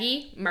and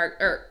Maggie,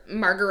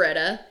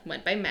 Margaretta,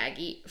 went by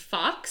Maggie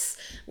Fox,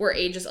 were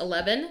ages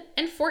 11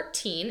 and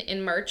 14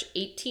 in March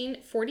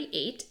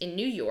 1848 in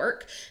New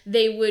York.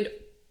 They would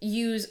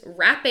use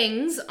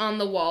wrappings on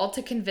the wall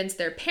to convince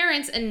their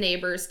parents and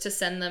neighbors to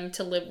send them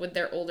to live with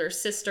their older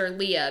sister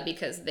Leah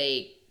because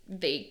they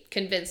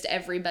convinced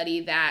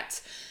everybody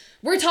that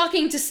we're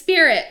talking to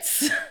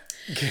spirits.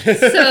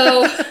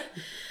 So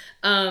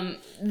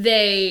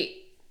they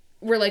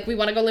were like, we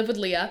want to go live with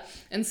Leah.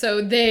 And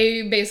so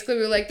they basically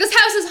were like, this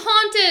house is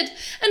haunted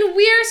and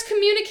we're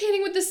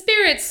communicating with the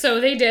spirits. So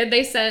they did.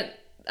 They sent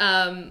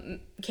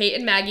Kate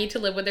and Maggie to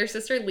live with their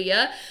sister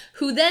Leah,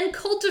 who then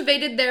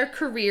cultivated their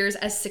careers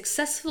as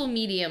successful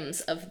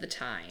mediums of the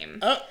time.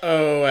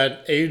 Uh-oh,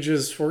 at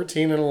ages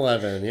 14 and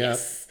 11, yep.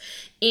 Yes.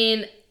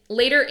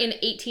 Later in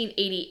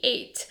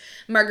 1888,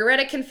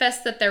 Margaretta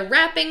confessed that their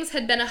wrappings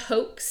had been a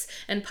hoax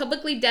and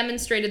publicly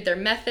demonstrated their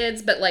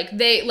methods, but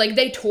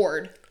they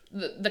toured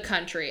the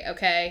country,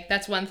 okay?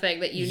 That's one thing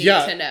that you need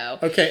to know.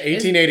 Okay,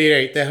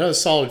 1888. They had a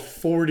solid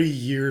 40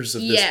 years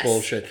of this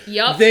bullshit.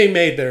 Yup. They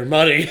made their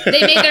money.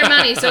 They made their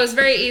money, so it was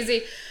very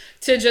easy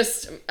to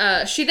just...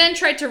 she then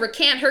tried to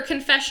recant her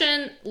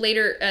confession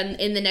later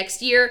in the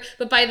next year,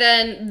 but by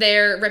then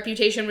their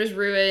reputation was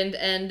ruined,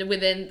 and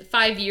within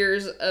 5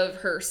 years of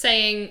her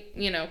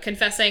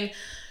confessing,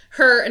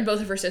 her and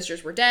both of her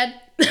sisters were dead.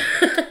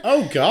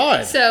 Oh,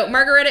 God. So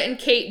Margaretta and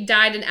Kate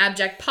died in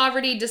abject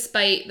poverty,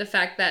 despite the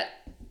fact that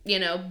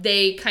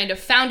they kind of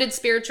founded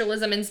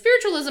spiritualism, and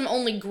spiritualism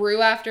only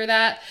grew after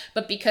that,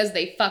 but because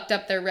they fucked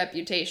up their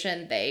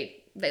reputation,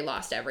 they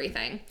lost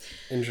everything.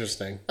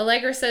 Interesting.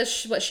 Allegra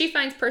says what she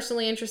finds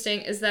personally interesting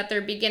is that their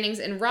beginnings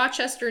in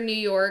Rochester, New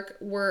York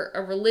were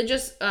a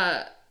religious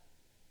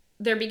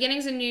Their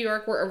beginnings in New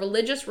York were a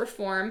religious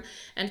reform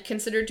and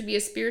considered to be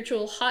a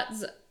spiritual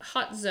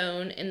hot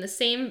zone in the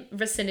same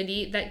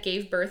vicinity that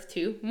gave birth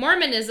to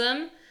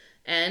Mormonism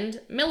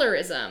and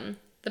Millerism,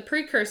 the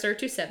precursor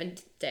to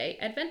Seventh-day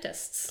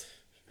Adventists.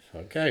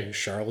 Okay,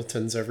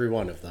 charlatans, every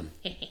one of them.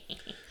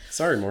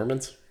 Sorry,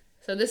 Mormons.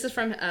 So this is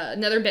from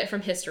another bit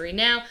from History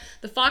Now.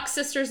 The Fox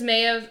sisters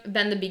may have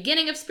been the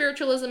beginning of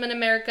spiritualism in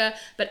America,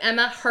 but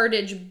Emma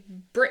Hardage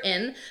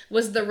Britton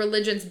was the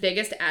religion's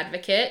biggest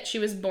advocate. She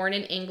was born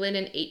in England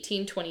in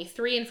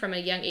 1823, and from a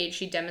young age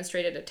she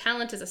demonstrated a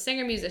talent as a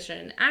singer, musician,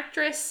 and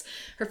actress.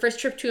 Her first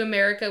trip to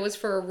America was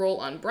for a role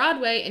on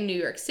Broadway in New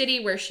York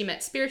City, where she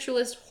met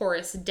spiritualist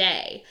Horace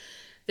Day.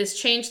 This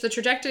changed the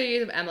trajectory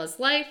of Emma's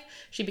life.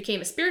 She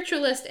became a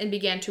spiritualist and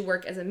began to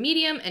work as a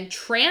medium and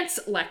trance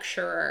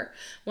lecturer.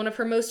 One of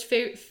her most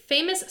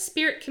famous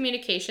spirit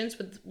communications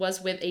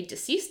was with a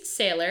deceased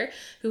sailor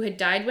who had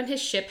died when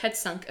his ship had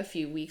sunk a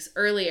few weeks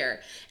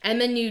earlier.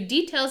 Emma knew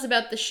details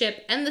about the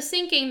ship and the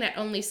sinking that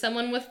only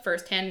someone with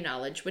first-hand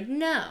knowledge would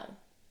know.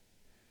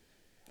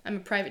 I'm a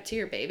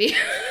privateer, baby.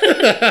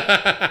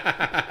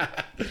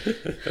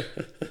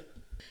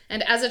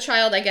 And as a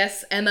child, I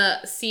guess Emma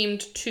seemed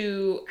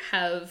to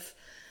have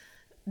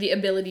the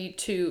ability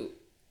to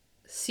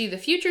see the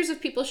futures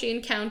of people she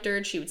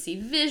encountered. She would see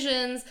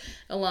visions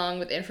along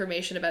with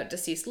information about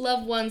deceased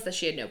loved ones that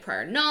she had no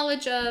prior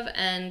knowledge of,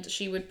 and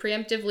she would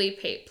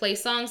preemptively play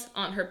songs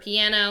on her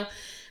piano,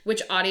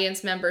 which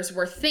audience members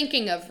were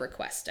thinking of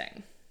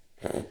requesting.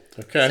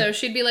 Okay. So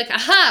she'd be like,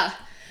 aha!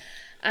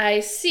 I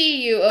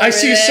see you over there. I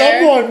see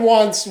someone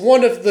wants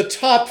one of the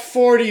top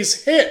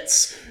 40's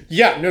hits.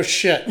 Yeah, no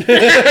shit.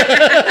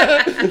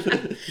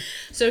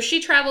 So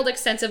she traveled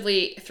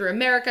extensively through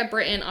America,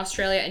 Britain,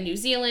 Australia, and New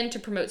Zealand to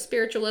promote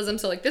spiritualism.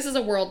 So, this is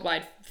a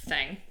worldwide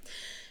thing.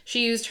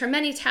 She used her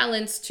many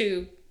talents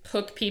to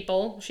hook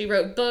people. She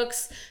wrote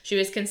books. She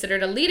was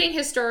considered a leading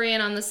historian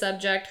on the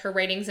subject. Her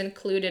writings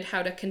included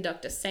how to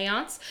conduct a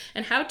séance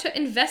and how to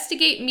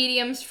investigate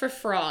mediums for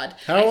fraud.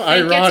 How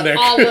ironic.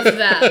 It's all of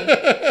them.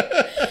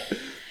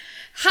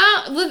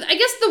 I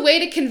guess the way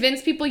to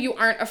convince people you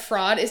aren't a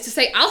fraud is to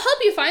say, I'll help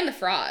you find the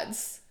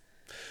frauds.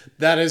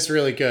 That is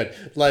really good.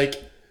 Like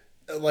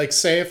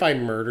say if I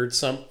murdered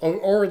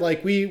or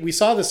like we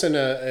saw this in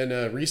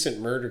a recent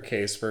murder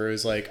case where it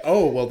was like,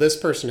 oh, well, this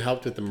person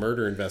helped with the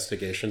murder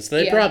investigations.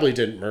 They probably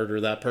didn't murder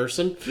that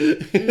person.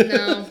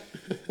 No.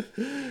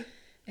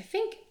 I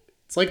think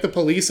it's like the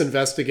police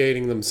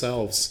investigating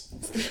themselves.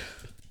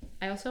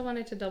 I also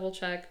wanted to double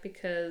check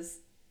because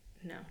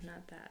no,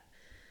 not that.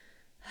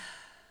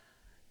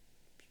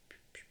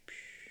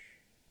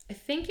 I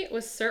think it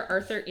was Sir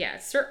Arthur. Yeah,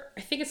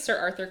 I think it's Sir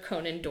Arthur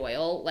Conan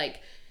Doyle. Like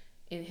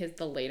in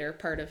the later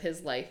part of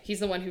his life, he's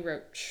the one who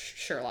wrote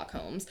Sherlock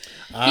Holmes.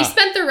 He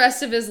spent the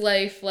rest of his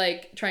life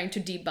like trying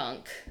to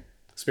debunk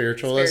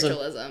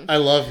spiritualism. I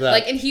love that.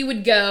 Like, and he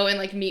would go and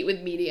like meet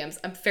with mediums.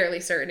 I'm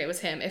fairly certain it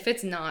was him. If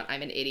it's not,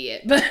 I'm an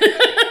idiot. But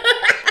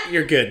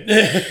you're good.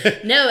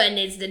 No one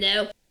needs to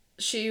know.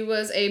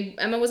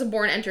 Emma was a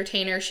born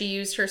entertainer. She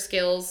used her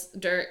skills,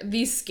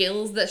 these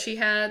skills that she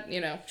had,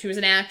 she was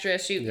an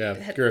actress. She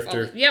had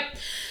grifter. Yep.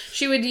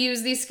 She would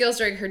use these skills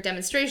during her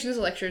demonstrations,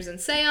 lectures, and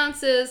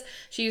seances.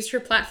 She used her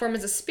platform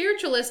as a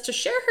spiritualist to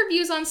share her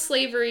views on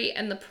slavery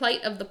and the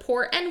plight of the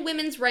poor and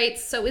women's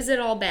rights. So is it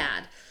all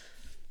bad?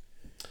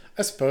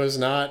 I suppose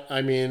not.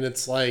 I mean,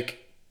 it's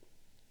like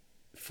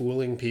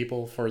fooling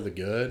people for the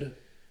good.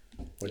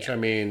 Which, I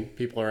mean,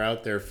 people are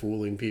out there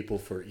fooling people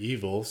for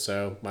evil,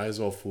 so might as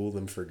well fool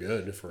them for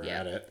good if we're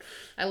at it.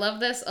 I love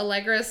this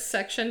Allegra's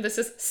section. This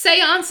is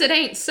Séance, it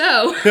ain't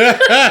so.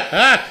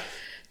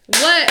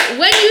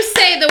 When you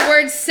say the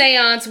word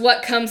séance,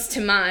 what comes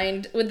to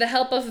mind? With the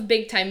help of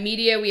big time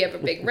media, we have a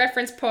big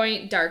reference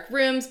point, dark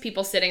rooms,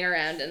 people sitting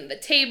around in the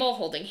table,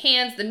 holding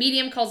hands. The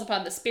medium calls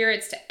upon the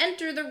spirits to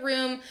enter the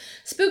room.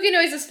 Spooky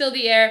noises fill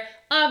the air.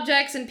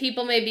 Objects and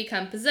people may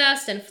become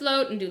possessed and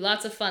float and do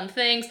lots of fun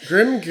things.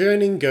 Grim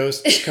grinning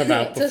ghosts come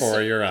out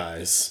before your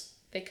eyes.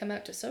 They come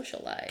out to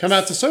socialize.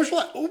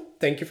 Oh,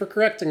 thank you for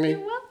correcting me. You're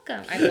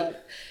welcome.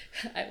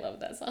 I love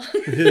that song.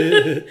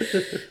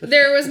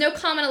 There was no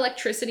common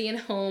electricity in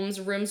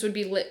homes. Rooms would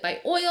be lit by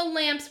oil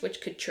lamps,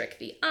 which could trick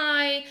the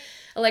eye.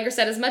 Allegra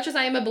said, as much as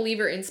I am a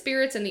believer in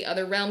spirits and the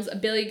other realms, a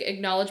big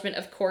acknowledgement,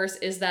 of course,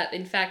 is that,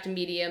 in fact,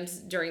 mediums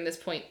during this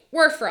point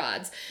were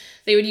frauds.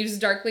 They would use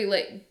darkly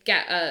lit,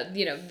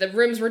 the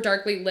rooms were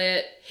darkly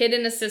lit,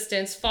 hidden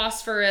assistance,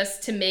 phosphorus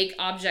to make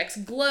objects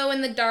glow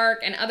in the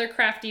dark, and other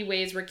crafty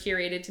ways were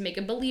curated to make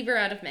a believer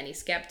out of many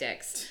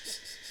skeptics.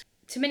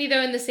 To many,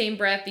 though, in the same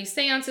breath, these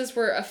seances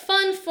were a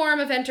fun form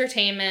of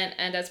entertainment,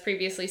 and as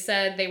previously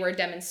said, they were a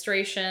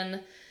demonstration,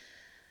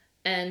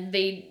 and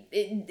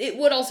it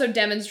would also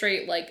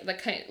demonstrate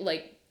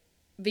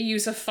the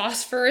use of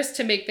phosphorus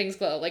to make things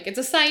glow. Like, it's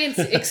a science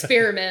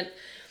experiment.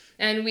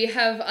 And we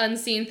have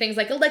unseen things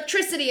like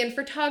electricity and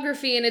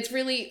photography, and it's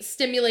really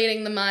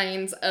stimulating the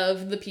minds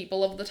of the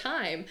people of the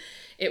time.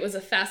 It was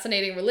a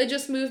fascinating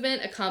religious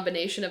movement, a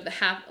combination of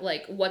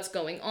what's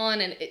going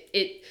on, and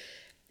it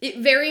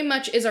very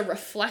much is a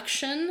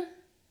reflection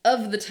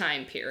of the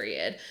time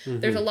period.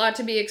 There's a lot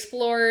to be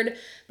explored,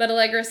 but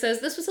Allegra says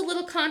this was a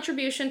little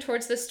contribution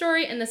towards this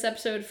story in this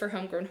episode for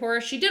Homegrown Horror.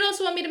 She did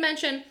also want me to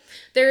mention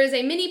there is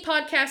a mini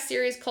podcast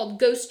series called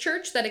Ghost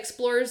Church that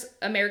explores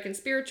American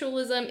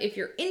spiritualism. If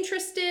you're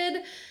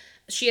interested,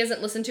 she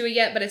hasn't listened to it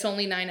yet, but it's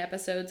only 9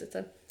 episodes. It's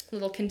a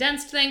little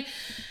condensed thing.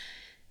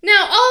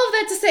 Now, all of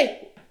that to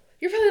say,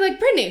 you're probably like,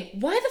 Brittany,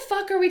 why the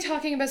fuck are we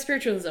talking about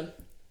spiritualism?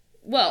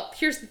 Well,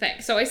 here's the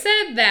thing. So I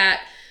said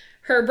that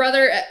her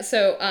brother,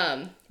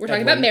 we're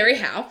talking about Mary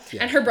Howe,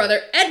 and her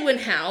brother Edwin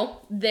Howe,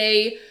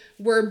 they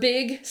were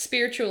big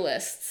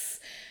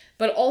spiritualists.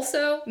 But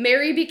also,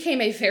 Mary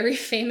became a very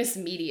famous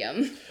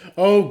medium.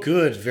 Oh,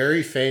 good.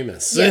 Very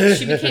famous. Yeah,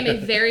 she became a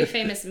very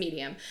famous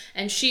medium.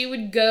 And she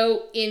would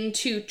go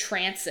into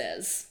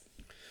trances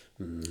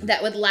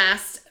that would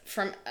last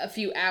from a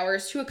few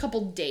hours to a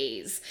couple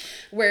days,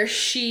 where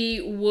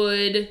she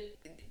would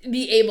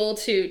be able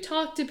to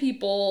talk to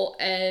people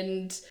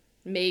and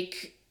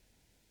make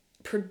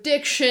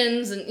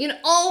predictions and,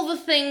 all the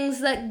things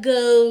that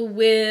go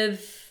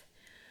with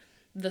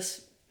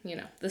this,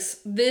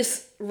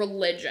 this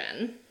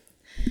religion.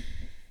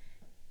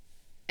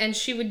 And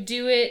she would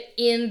do it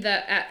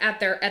at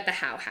the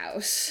Howe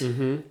house.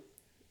 Mm-hmm.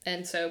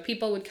 And so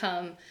people would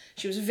come.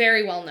 She was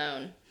very well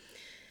known.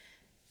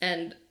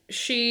 And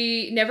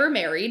she never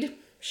married.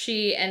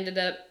 She ended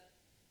up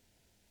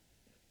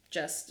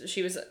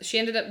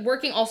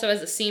working also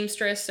as a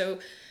seamstress. So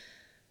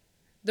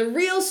the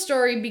real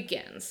story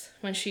begins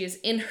when she is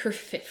in her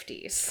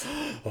 50s.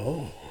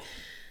 Oh.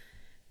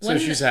 So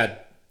she's had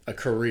a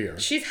career.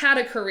 She's had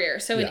a career.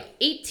 So in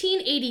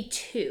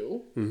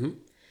 1882,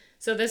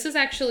 so this is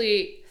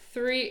actually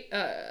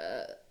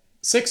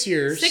 6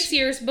 years. 6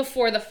 years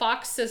before the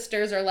Fox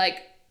sisters are like,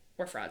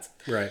 we're frauds.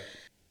 Right.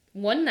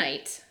 One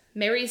night,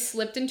 Mary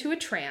slipped into a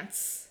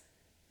trance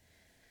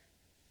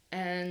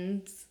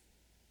and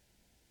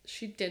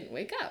she didn't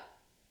wake up.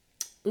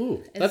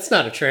 Ooh, that's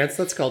not a trance.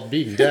 That's called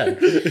being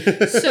dead.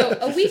 So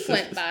a week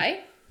went by.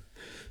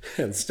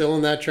 And still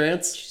in that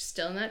trance? She's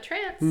still in that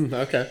trance.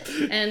 Okay.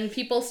 And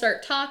people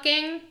start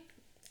talking,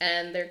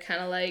 and they're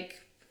kind of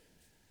like,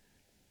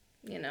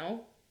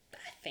 I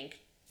think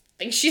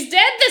she's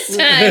dead this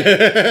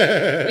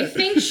time. We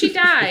think she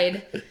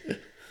died.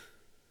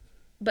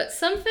 But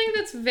something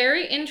that's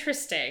very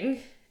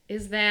interesting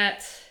is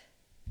that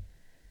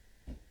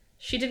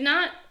she did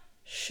not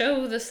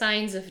show the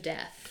signs of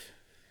death.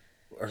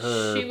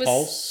 Her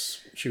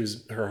pulse,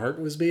 her heart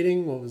was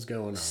beating. What was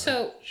going on?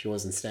 So she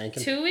wasn't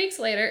stanking. 2 weeks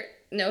later,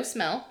 no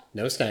smell.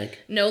 No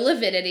stank. No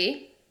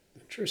lividity.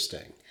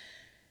 Interesting.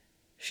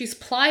 She's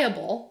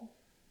pliable.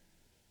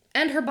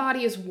 And her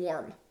body is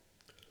warm.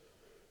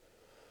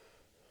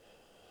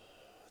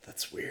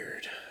 That's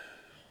weird.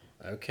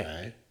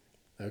 Okay.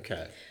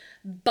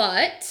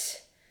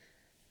 But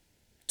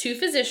 2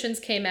 physicians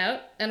came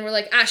out and were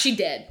like, she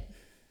dead.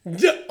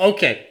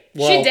 Okay.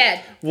 Well, she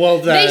dead. Well,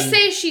 then.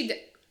 They say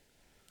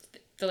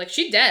they're like,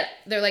 she dead.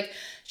 They're like,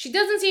 she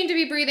doesn't seem to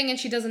be breathing and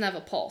she doesn't have a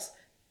pulse.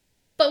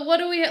 But what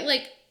do we have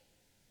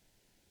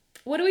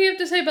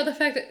to say about the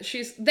fact that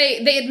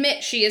they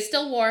admit she is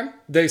still warm.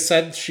 They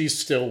said she's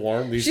still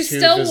warm. These she's 2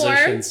 still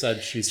physicians warm.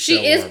 said she's still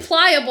warm. She is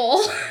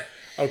pliable.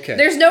 Okay.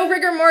 There's no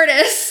rigor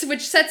mortis,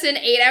 which sets in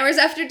 8 hours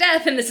after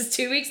death, and this is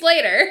 2 weeks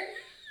later.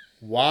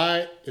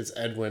 Why is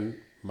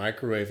Edwin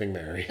microwaving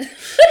Mary?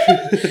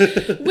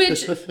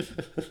 Which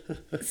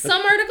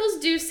some articles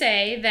do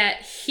say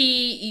that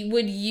he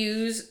would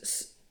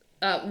use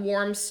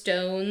warm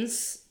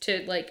stones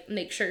to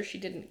make sure she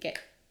didn't get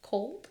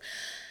cold.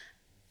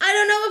 I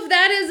don't know if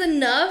that is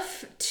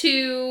enough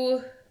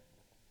to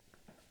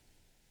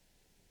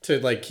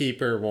keep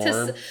her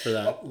warm for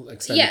that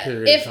extended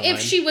period of time. If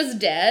she was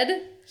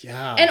dead.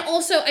 Yeah. And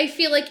also I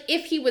feel like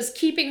if he was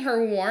keeping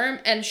her warm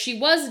and she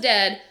was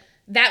dead,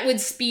 that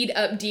would speed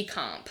up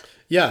decomp.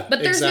 Yeah,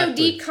 but there's no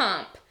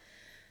decomp.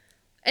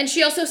 And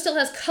she also still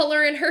has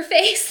color in her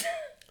face.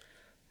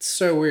 It's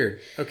so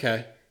weird.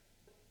 Okay.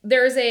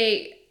 There's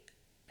a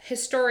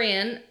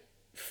historian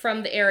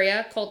from the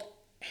area called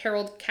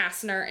Harold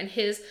Kastner, and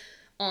his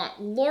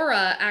aunt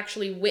Laura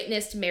actually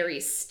witnessed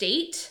Mary's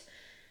state.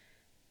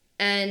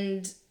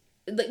 And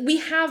we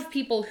have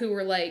people who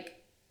were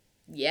like,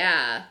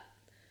 yeah,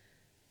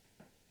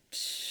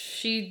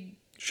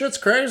 shit's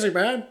crazy,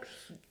 man.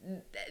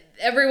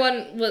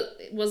 Everyone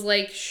was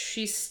like,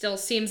 she still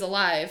seems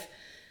alive.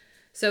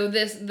 So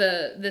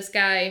this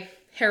guy,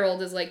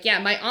 Harold, is like, yeah,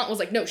 my aunt was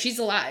like, no, she's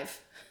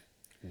alive.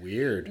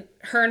 Weird.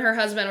 Her and her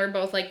husband were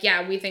both like,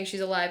 yeah, we think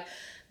she's alive.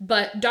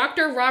 But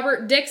Dr.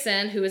 Robert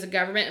Dixon, who is a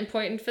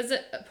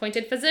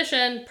government-appointed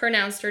physician,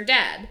 pronounced her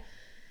dead.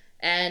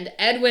 And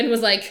Edwin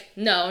was like,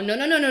 no,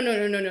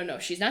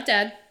 she's not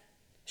dead.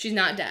 She's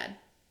not dead.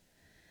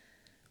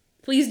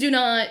 Please do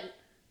not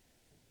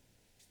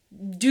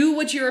do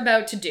what you're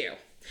about to do.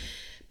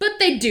 But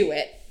they do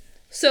it.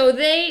 So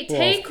they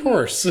take... Well, of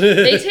course.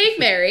 They take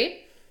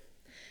Mary,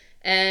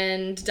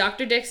 and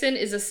Dr. Dixon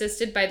is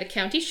assisted by the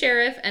county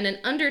sheriff and an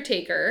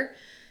undertaker.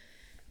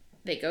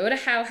 They go to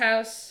Howe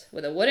House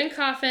with a wooden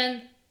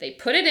coffin. They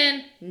put it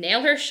in,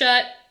 nail her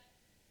shut,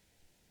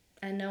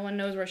 And no one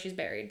knows where she's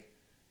buried.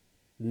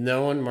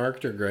 No one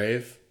marked her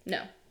grave?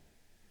 No.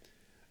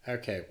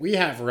 Okay, we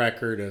have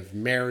record of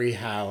Mary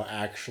Howe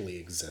actually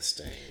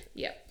existing.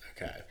 Yep.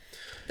 Okay.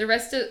 The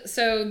rest of...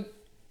 So...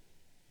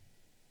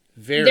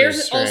 Very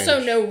There's strange.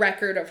 also no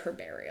record of her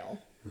burial.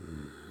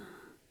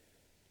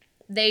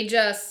 They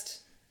just...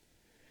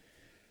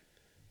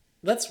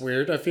 That's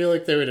weird. I feel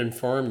like they would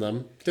inform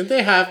them. Did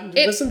they have...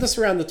 wasn't this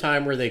around the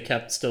time where they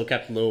still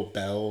kept little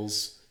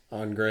bells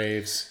on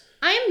graves?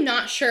 I am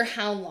not sure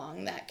how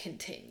long that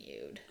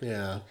continued.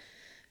 Yeah.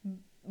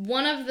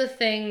 One of the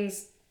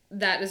things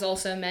that is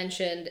also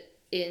mentioned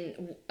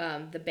in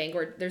the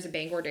Bangor... There's a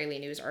Bangor Daily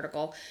News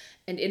article,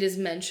 and it is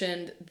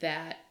mentioned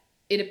that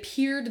it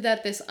appeared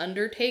that this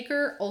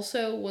undertaker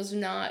also was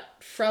not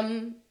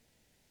from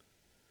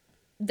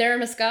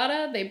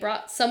Daramascotta. They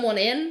brought someone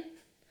in.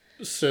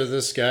 So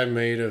this guy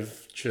might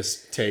have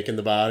just taken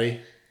the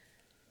body?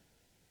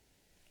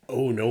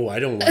 Oh, no, I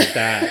don't like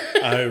that.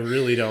 I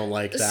really don't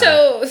like that.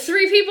 So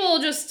 3 people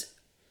just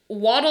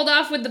waddled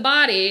off with the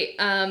body.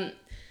 Yeah,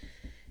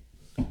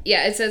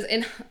 it says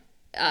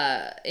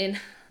in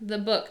the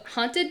book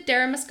Haunted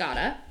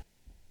Daramascotta,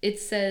 it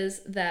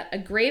says that a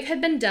grave had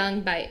been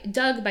dug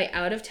by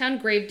out-of-town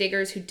grave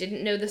diggers who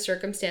didn't know the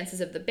circumstances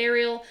of the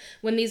burial.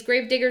 When these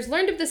grave diggers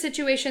learned of the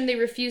situation, they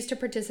refused to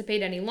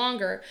participate any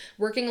longer.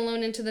 Working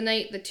alone into the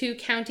night, the 2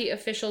 county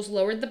officials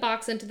lowered the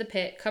box into the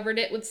pit, covered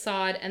it with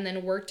sod, and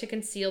then worked to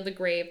conceal the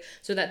grave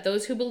so that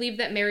those who believed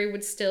that Mary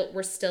was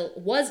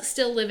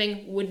still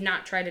living would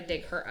not try to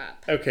dig her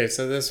up. Okay,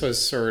 so this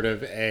was sort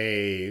of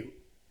a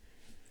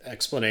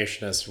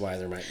explanation as to why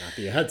there might not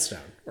be a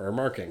headstone or a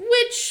marking.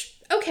 Which...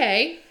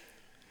 Okay,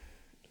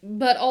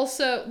 but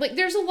also, like,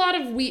 there's a lot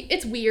of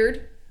it's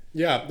weird.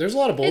 Yeah, there's a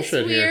lot of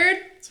bullshit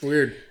here. It's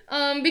weird.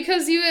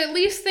 Because you at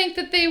least think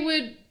that there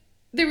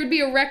would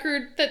be a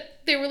record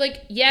that they were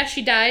like, yeah,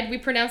 she died, we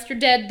pronounced her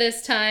dead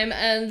this time,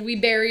 and we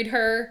buried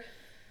her.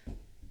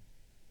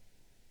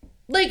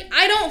 Like,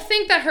 I don't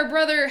think that her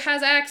brother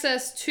has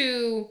access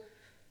to,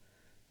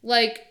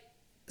 like,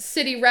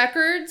 city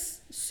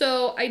records,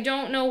 so I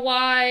don't know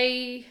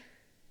why...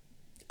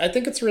 I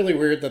think it's really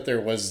weird that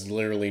there was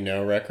literally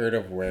no record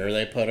of where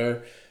they put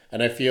her.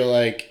 And I feel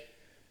like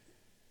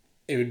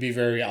it would be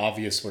very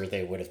obvious where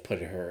they would have put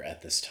her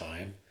at this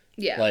time.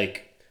 Yeah.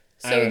 Like,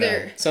 so I don't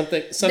know.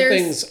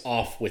 Something's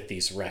off with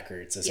these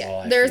records is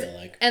all I feel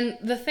like. And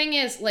the thing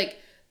is, like,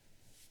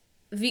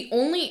 the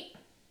only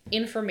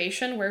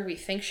information where we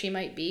think she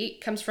might be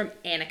comes from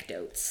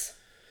anecdotes.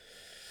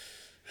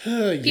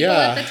 People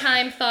at the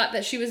time thought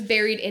that she was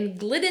buried in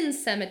Glidden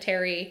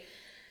Cemetery,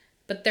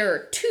 but there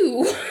are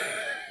 2...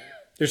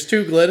 There's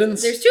 2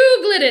 Gliddens? There's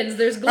 2 Gliddens.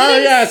 There's Glidden. Oh,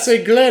 yeah, it's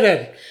a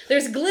Glidden.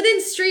 There's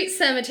Glidden Street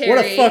Cemetery.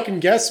 What a fucking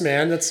guess,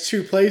 man. That's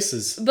 2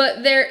 places.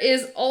 But there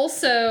is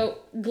also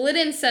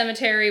Glidden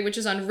Cemetery, which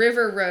is on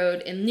River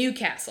Road in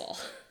Newcastle.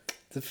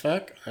 The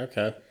fuck?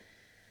 Okay.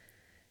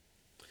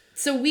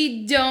 So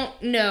we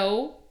don't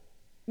know.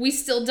 We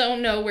still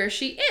don't know where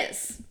she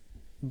is.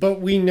 But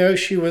we know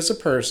she was a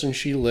person.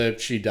 She lived.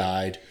 She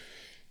died.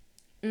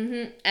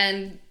 Mm-hmm.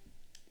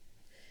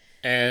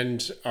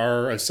 And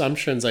our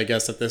assumptions, I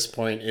guess, at this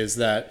point is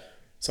that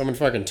someone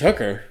fucking took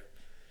her,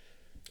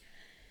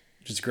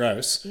 which is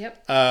gross.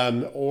 Yep.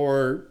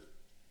 Or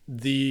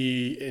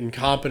the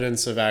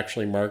incompetence of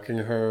actually marking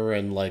her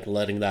and, like,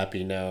 letting that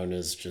be known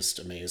is just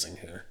amazing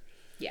here.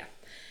 Yeah.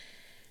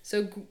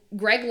 So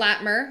Greg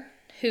Latmer,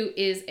 who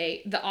is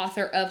the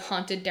author of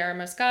Haunted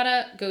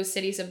Daramascotta, Ghost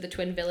Cities of the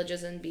Twin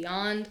Villages and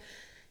Beyond,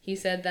 he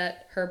said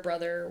that her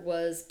brother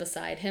was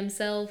beside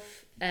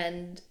himself.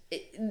 And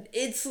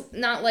it's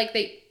not like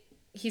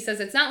he says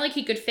it's not like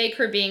he could fake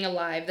her being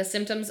alive. The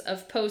symptoms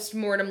of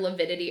post-mortem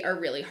lividity are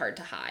really hard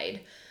to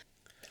hide.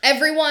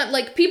 Everyone,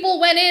 like, people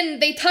went in,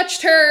 they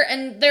touched her,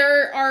 and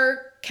there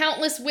are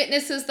countless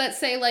witnesses that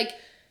say, like,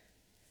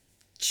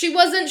 she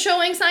wasn't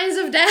showing signs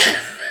of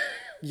death.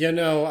 You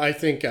know, I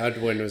think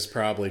Edwin was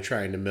probably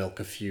trying to milk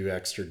a few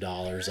extra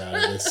dollars out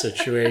of this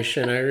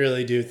situation. I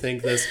really do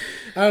think this.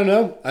 I don't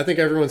know. I think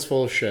everyone's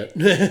full of shit.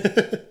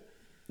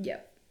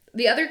 Yep.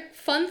 The other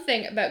fun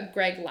thing about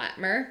Greg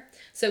Latmer,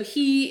 so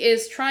he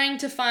is trying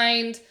to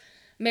find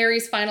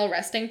Mary's final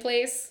resting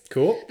place.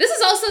 Cool. This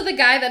is also the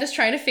guy that is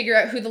trying to figure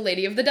out who the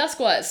Lady of the Dusk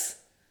was.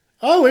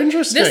 Oh,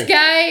 interesting. This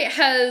guy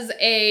has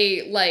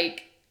a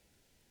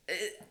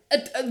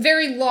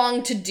very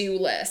long to-do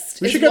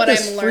list. We should get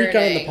this freak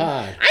on the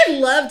pod. I'd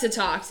love to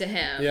talk to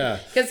him. Yeah.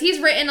 Because he's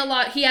written a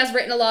lot. He has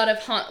written a lot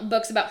of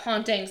books about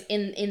hauntings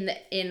in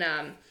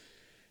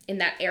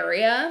that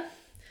area.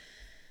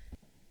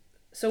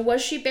 So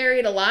was she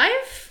buried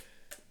alive?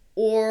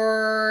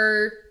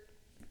 Or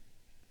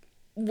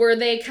were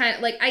they kind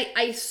of like,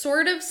 I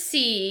sort of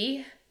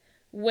see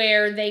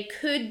where they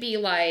could be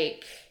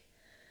like,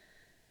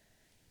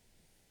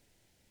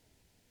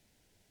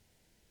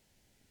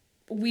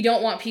 we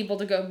don't want people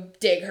to go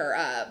dig her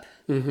up.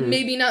 Mm-hmm.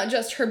 Maybe not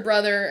just her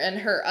brother and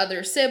her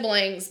other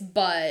siblings,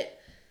 but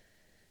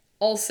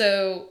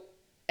also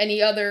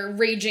any other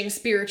raging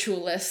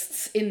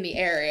spiritualists in the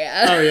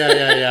area. Oh,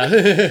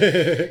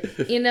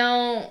 yeah. You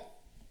know,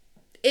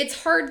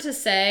 it's hard to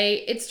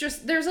say. It's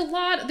just, there's a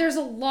lot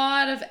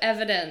of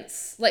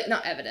evidence, like,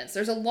 not evidence,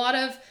 there's a lot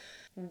of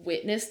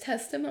witness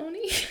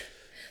testimony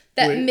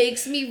that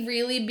makes me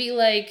really be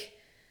like,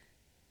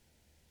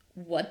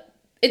 what?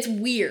 It's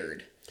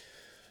weird.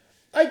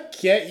 I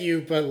get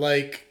you, but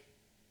like,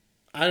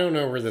 I don't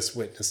know where this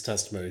witness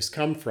testimonies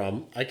come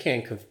from. We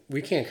can't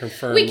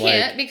confirm. We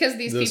can't, because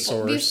these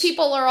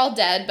people are all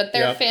dead, but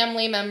their Yep.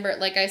 family member,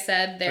 like I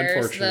said,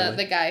 there's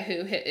the guy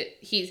who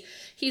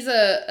he's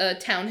a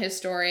town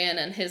historian,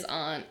 and his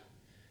aunt,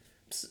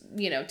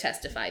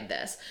 testified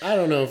this. I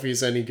don't know if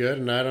he's any good,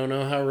 and I don't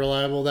know how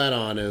reliable that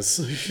aunt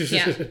is.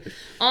 Yeah.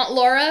 Aunt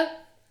Laura,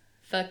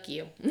 fuck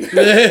you.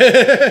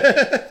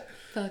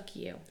 Fuck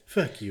you.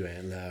 Fuck you,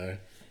 Aunt Laura.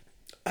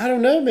 I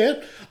don't know,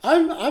 man.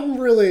 I'm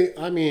really,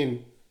 I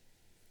mean,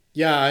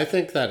 yeah, I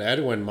think that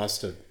Edwin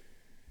must have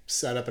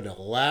set up an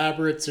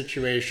elaborate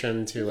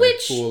situation to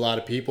fool a lot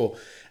of people.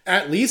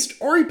 At least,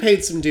 or he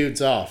paid some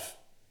dudes off.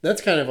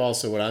 That's kind of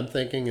also what I'm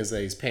thinking, is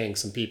that he's paying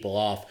some people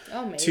off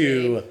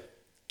to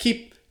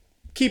keep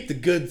the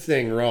good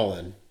thing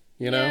rolling,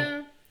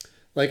 Yeah.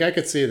 Like, I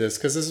could see this,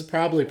 because this is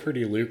probably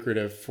pretty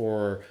lucrative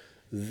for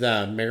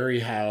them. Mary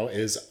Howe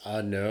is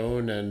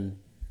unknown and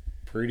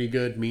pretty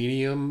good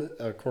medium,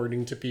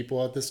 according to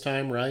people at this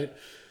time, right?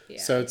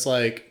 Yeah. So it's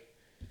like,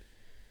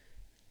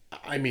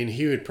 I mean,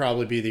 he would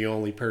probably be the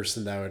only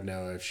person that would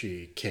know if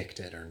she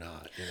kicked it or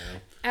not,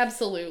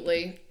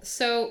 Absolutely.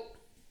 So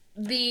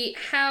the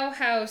Howe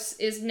house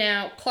is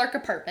now Clark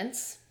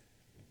Apartments.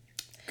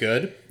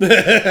 Good.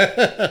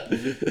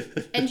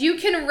 And you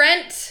can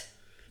rent...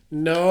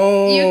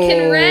 No. You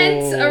can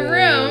rent a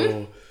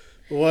room.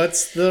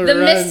 What's the rent?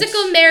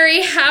 Mystical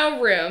Mary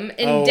Howe room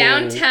in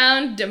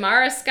downtown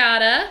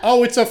Damariscotta.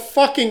 Oh, it's a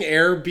fucking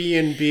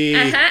Airbnb.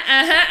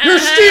 You're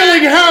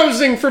stealing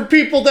housing from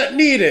people that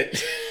need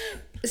it.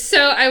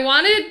 So I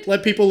wanted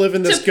let people live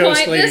in this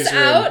ghost lady's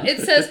room. Out. It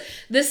says,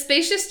 this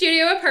spacious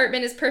studio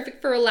apartment is perfect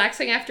for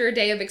relaxing after a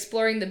day of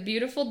exploring the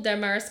beautiful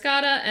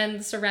Damariscotta and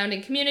the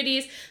surrounding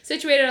communities.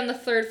 Situated on the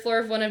third floor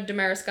of one of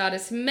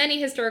Damariscotta's many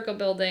historical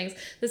buildings,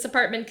 this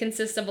apartment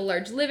consists of a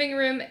large living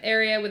room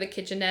area with a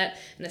kitchenette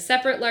and a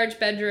separate large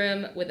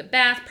bedroom with a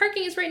bath.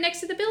 Parking is right next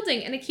to the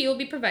building, and a key will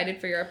be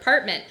provided for your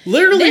apartment.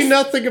 Literally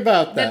nothing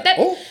about that.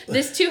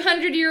 This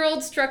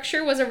 200-year-old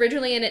structure was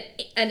originally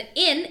an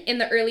inn in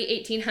the early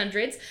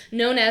 1800s,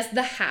 known as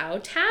the Howe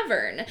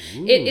Tavern.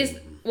 Ooh.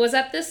 It was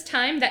at this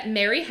time that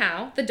Mary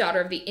Howe, the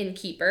daughter of the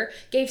innkeeper,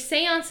 gave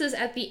seances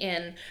at the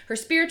inn. Her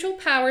spiritual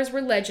powers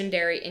were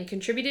legendary and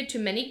contributed to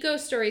many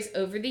ghost stories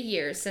over the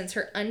years since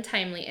her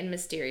untimely and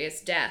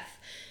mysterious death.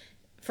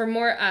 Find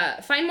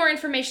more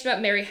information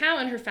about Mary Howe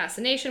and her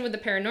fascination with the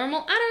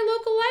paranormal at our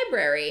local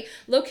library,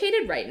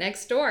 located right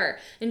next door.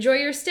 Enjoy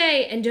your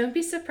stay, and don't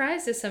be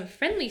surprised if some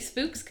friendly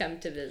spooks come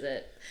to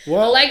visit.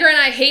 Well, Allegra and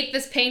I hate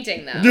this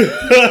painting, though.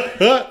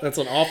 That's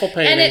an awful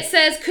painting. And it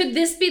says, could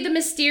this be the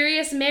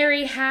mysterious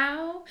Mary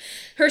Howe?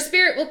 Her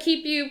spirit will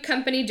keep you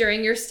company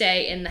during your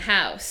stay in the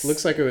house.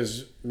 Looks like it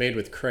was made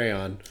with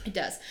crayon. It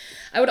does.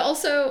 I would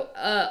also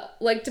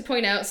like to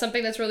point out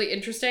something that's really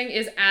interesting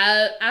is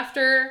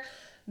after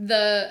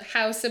the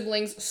Howe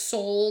siblings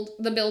sold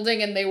the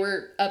building and they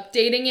were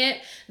updating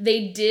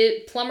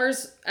it,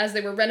 plumbers, as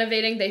they were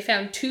renovating, they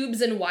found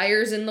tubes and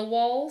wires in the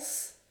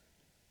walls.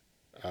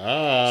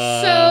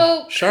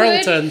 So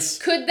charlatans.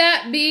 Could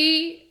that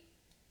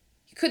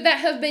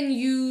have been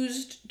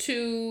used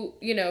to,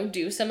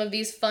 do some of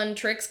these fun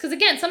tricks? Because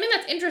again, something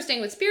that's interesting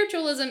with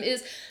spiritualism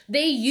is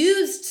they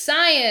used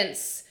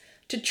science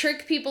to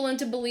trick people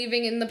into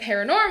believing in the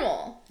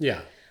paranormal.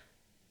 Yeah.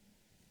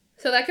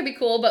 So that could be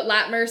cool, but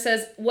Latmer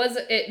says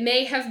it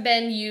may have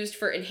been used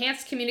for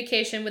enhanced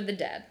communication with the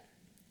dead.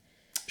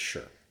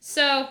 Sure.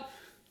 So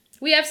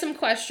we have some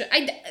questions.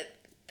 The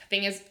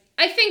thing is,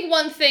 I think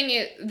one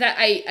thing that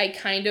I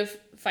kind of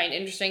find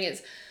interesting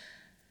is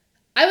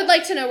I would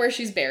like to know where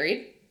she's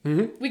buried.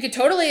 Mm-hmm. We could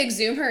totally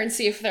exhume her and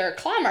see if there are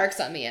claw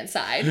marks on the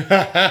inside.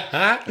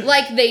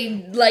 like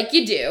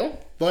you do.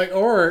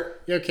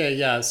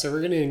 So we're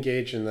going to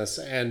engage in this,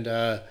 and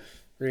we're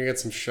going to get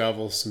some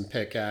shovels, some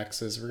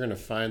pickaxes. We're going to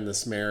find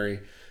this Mary.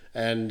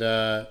 And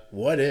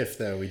what if,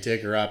 though, we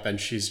dig her up and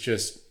she's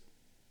just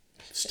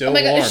still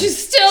warm? Oh my God,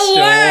 she's still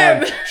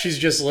warm. She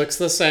just looks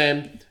the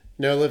same.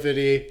 No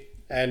lividity.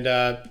 And,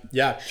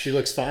 she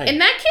looks fine. In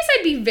that case,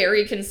 I'd be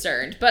very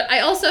concerned. But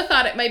I also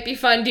thought it might be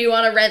fun. Do you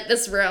want to rent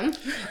this room?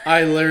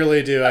 I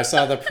literally do. I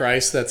saw the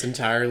price. That's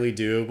entirely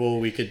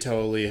doable. We could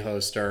totally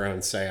host our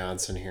own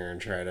seance in here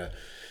and try to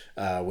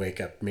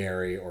wake up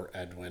Mary or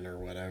Edwin or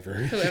whatever.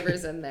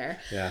 Whoever's in there.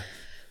 Yeah.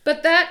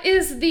 But that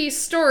is the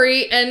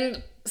story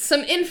and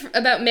some info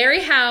about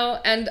Mary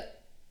Howe and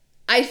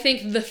I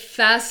think the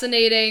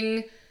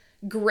fascinating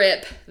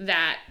grip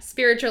that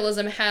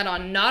spiritualism had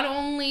on not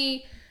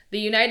only the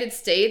United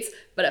States,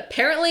 but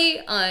apparently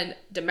on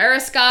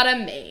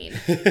Damariscotta, Maine.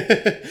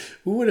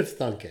 Who would have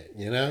thunk it,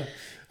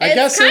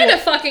 It's kind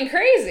of fucking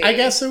crazy. I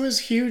guess it was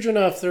huge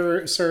enough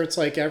there, so it's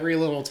like every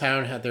little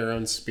town had their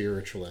own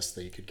spiritualist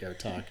that you could go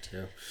talk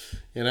to,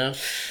 you know?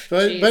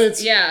 But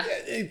it's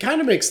it kind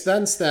of makes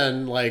sense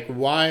then, like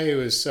why it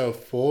was so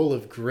full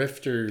of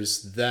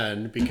grifters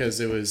then, because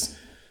it was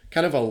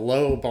kind of a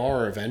low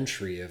bar of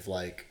entry of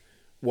like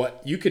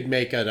what you could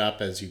make it up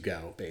as you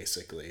go,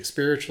 basically.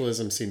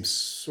 Spiritualism seems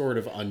sort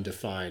of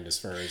undefined as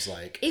far as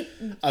like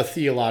a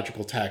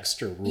theological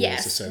text or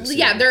rules associated.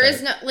 Yeah, there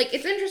is no, like,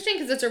 it's interesting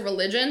because it's a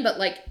religion, but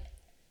like,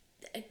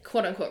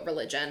 quote unquote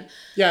religion.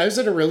 Yeah, is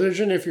it a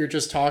religion if you're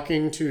just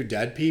talking to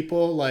dead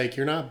people? Like,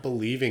 you're not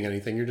believing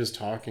anything, you're just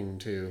talking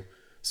to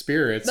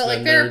spirits. But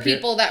like, there are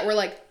people that were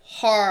like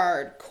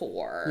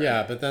hardcore.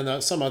 Yeah, but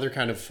then some other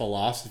kind of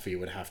philosophy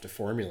would have to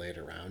formulate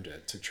around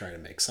it to try to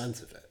make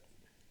sense of it.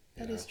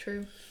 That is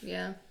true.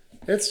 Yeah.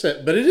 But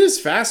it is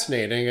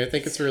fascinating. I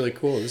think it's really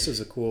cool. This is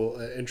a cool,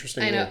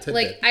 interesting little tidbit.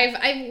 Like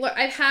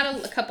I've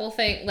had a couple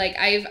things. Like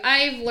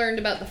I've learned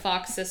about the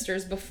Fox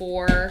sisters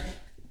before.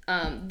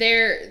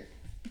 They're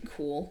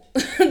cool.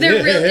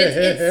 They're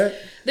real.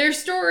 Their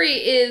story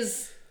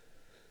is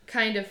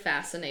kind of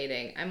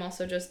fascinating. I'm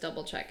also just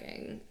double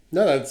checking.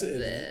 No, that's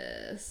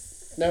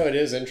this. No, it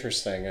is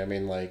interesting. I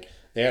mean, like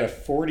they had a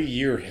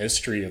 40-year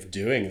history of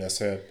doing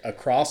this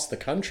across the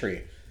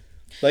country.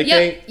 Like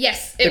they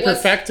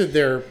perfected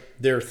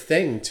their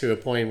thing to a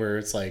point where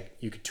it's like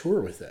you could tour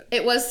with it.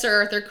 It was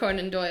Sir Arthur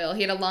Conan Doyle.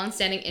 He had a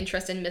long-standing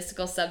interest in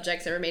mystical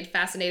subjects and remained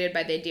fascinated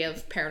by the idea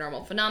of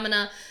paranormal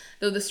phenomena,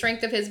 though the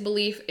strength of his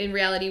belief in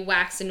reality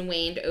waxed and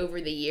waned over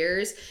the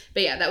years.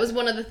 But yeah, that was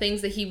one of the things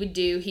that he would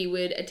do. He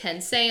would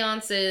attend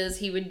seances,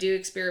 he would do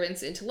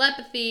experiments in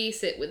telepathy,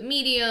 sit with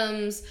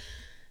mediums,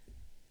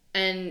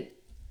 and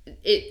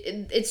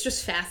it's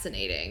just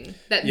fascinating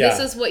that this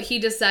is what he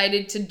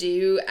decided to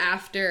do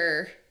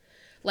after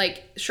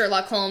like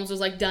Sherlock Holmes was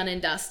like done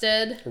and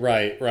dusted.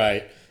 Right.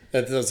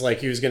 That was like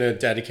he was going to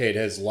dedicate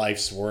his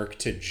life's work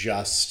to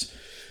just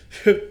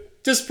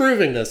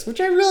disproving this,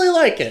 which I really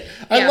like it.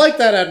 I like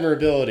that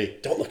admirability.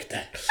 Don't look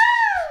at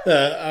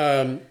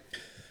that.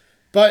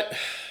 But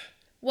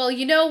well,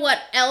 you know what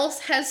else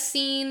has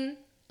seen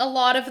a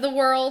lot of the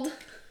world?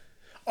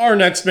 Our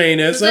next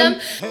mainism.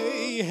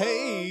 Hey,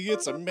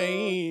 it's a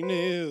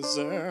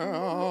mainism.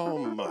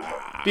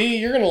 B,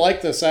 you're going to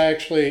like this. I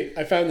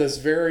found this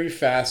very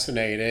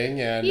fascinating,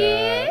 and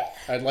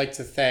I'd like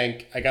to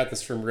thank, I got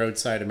this from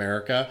Roadside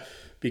America,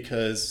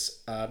 because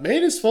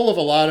Maine is full of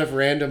a lot of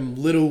random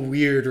little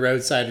weird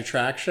roadside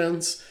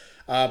attractions.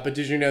 But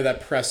did you know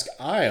that Presque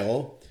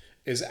Isle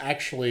is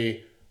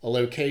actually a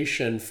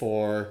location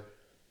for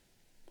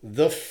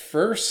the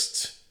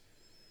first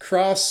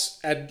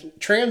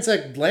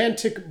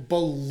transatlantic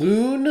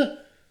balloon movement?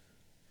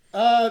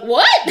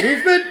 What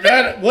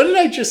did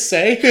I just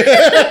say?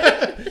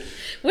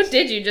 What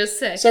did you just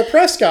say? So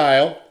Presque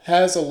Isle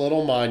has a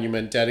little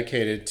monument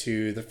dedicated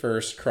to the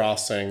first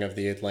crossing of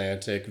the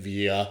Atlantic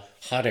via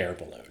hot air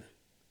balloon.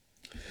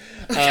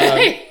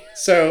 Okay.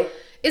 So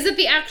is it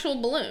the actual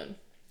balloon?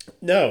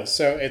 No,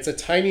 so it's a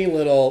tiny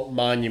little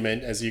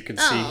monument, as you can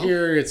see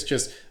here. It's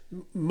just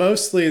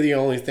mostly the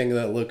only thing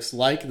that looks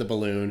like the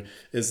balloon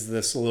is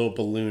this little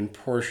balloon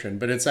portion,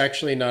 but it's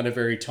actually not a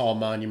very tall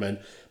monument.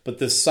 But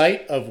the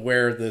site of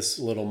where this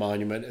little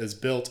monument is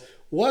built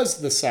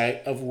was the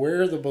site of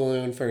where the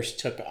balloon first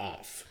took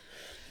off.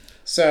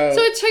 So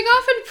it took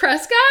off in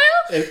Presque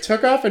Isle? It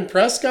took off in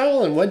Presque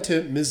Isle and went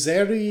to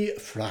Missouri,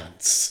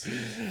 France.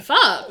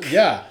 Fuck.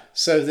 Yeah.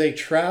 So they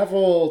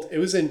traveled. It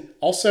was in,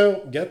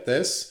 also, get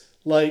this,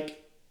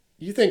 like,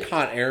 you think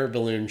hot air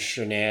balloon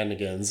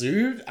shenanigans.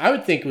 I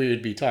would think we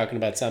would be talking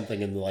about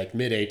something in the like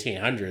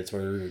mid-1800s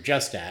where we were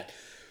just at.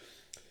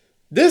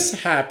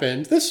 This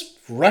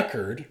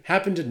record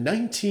happened in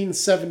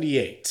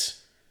 1978.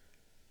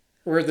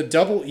 Where the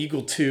Double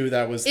Eagle 2,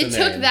 that was the name. It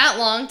took that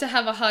long to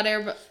have a hot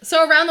air...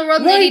 So Around the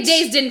World in 80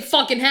 Days didn't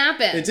fucking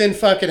happen. It didn't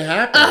fucking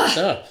happen.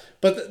 No.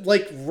 But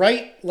like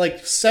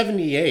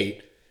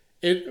 78,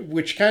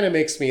 which kind of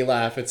makes me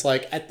laugh. It's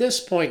like, at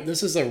this point,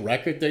 this is a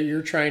record that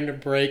you're trying to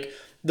break.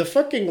 The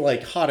fucking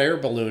like hot air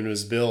balloon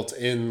was built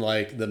in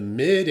like the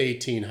mid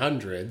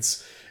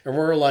 1800s, and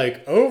we're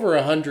like over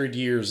 100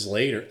 years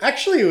later.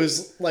 Actually, it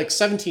was like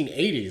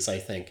 1780s, I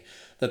think,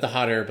 that the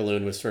hot air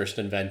balloon was first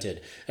invented.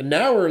 And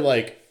now we're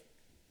like,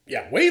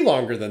 way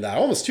longer than that,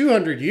 almost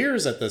 200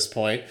 years at this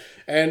point,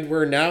 and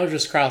we're now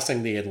just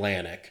crossing the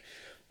Atlantic.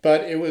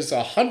 But it was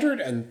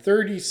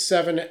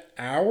 137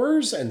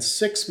 hours and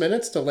 6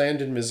 minutes to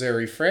land in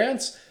Missouri,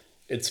 France.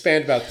 It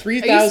spanned about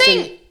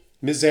 3,000...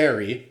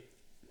 Missouri.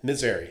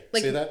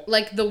 Like, see that?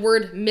 Like the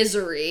word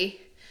misery.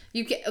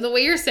 The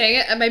way you're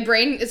saying it, my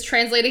brain is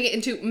translating it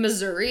into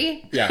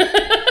Missouri. Yeah.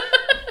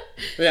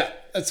 Yeah,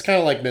 it's kind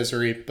of like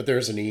misery, but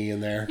there's an E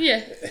in there.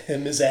 Yeah.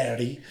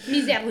 Missouri.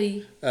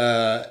 Missouri.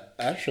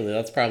 Actually,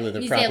 that's probably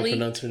the proper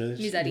pronunciation.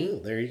 Missouri.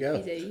 There you go.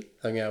 Missouri.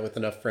 Hung out with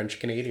enough French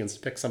Canadians to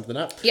pick something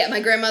up. Yeah, my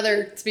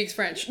grandmother speaks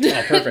French.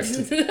 Oh, perfect.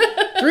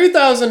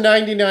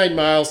 3,099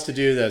 miles to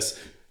do this.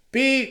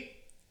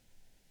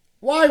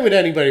 Why would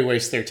anybody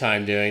waste their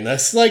time doing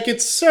this? Like,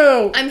 it's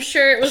so... I'm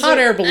sure it was... Hot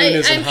air balloon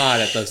isn't hot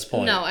at this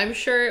point. No, I'm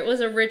sure it was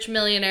a rich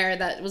millionaire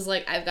that was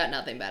like, I've got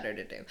nothing better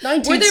to do.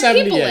 1978. Were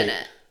there people in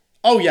it?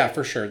 Oh, yeah,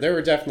 for sure. There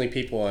were definitely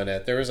people in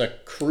it. There was a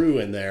crew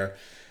in there.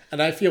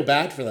 And I feel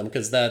bad for them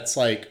because that's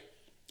like...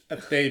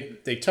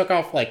 They took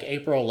off like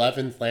April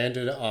 11th,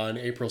 landed on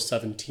April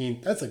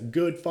 17th. That's a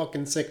good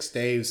fucking 6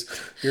 days.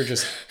 You're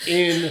just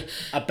in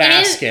a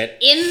basket.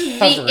 In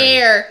the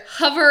air.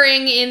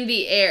 Hovering in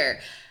the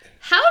air.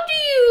 How do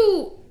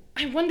you...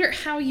 I wonder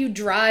how you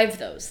drive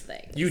those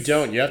things. You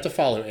don't. You have to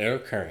follow air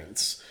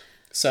currents.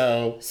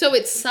 So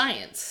it's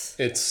science.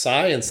 It's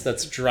science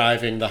that's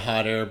driving the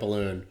hot air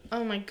balloon.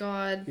 Oh my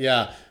god.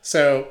 Yeah.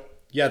 So...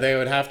 yeah, they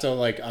would have to,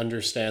 like,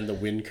 understand the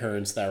wind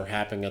currents that were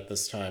happening at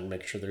this time,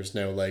 make sure there's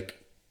no,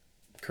 like,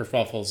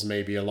 kerfuffles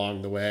maybe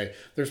along the way.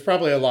 There's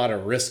probably a lot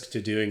of risk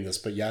to doing this,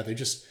 but yeah, they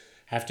just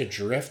have to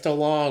drift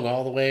along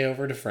all the way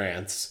over to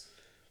France.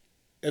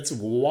 It's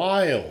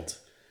wild.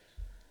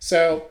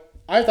 So,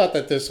 I thought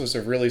that this was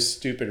a really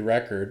stupid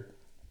record.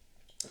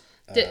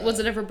 Was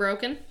it ever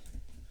broken?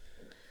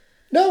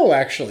 No,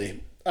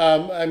 actually.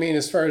 I mean,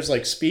 as far as,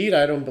 like, speed,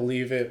 I don't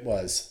believe it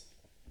was.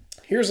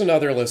 Here's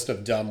another list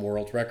of dumb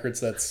world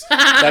records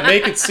that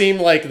make it seem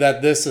like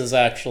that this is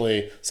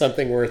actually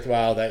something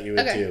worthwhile that you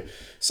would do.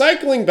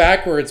 Cycling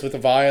backwards with a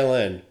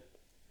violin.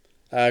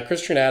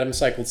 Christian Adams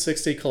cycled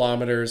 60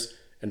 kilometers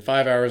in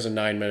 5 hours and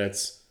 9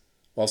 minutes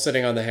while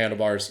sitting on the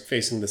handlebars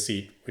facing the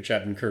seat, which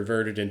had been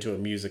converted into a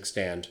music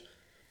stand.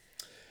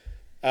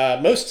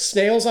 Most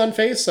snails on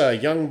face. A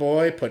young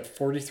boy put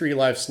 43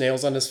 live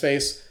snails on his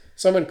face.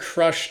 Someone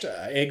crushed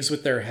eggs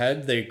with their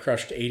head. They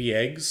crushed 80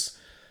 eggs.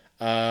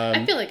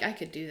 I feel like I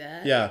could do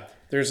that. Yeah.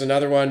 There's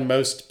another one.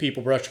 Most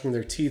people brushing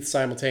their teeth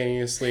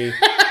simultaneously.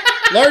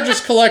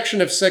 Largest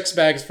collection of 6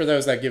 bags for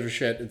those that give a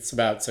shit. It's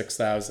about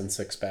 6,000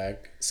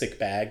 sick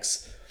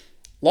bags.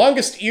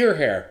 Longest ear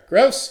hair.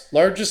 Gross.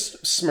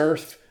 Largest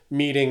Smurf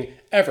meeting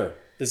ever.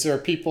 These are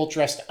people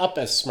dressed up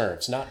as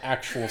Smurfs, not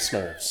actual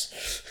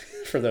Smurfs.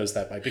 For those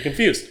that might be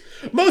confused.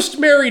 Most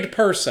married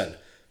person.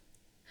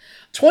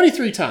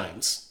 23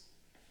 times.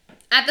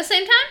 At the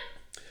same time?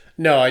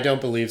 No, I don't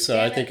believe so.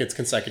 I think it's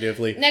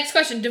consecutively. Next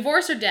question.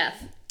 Divorce or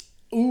death?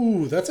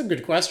 Ooh, that's a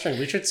good question.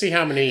 We should see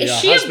how many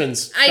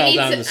husbands fell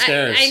down the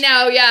stairs. I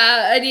know,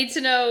 yeah. I need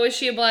to know, is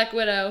she a Black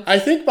Widow? I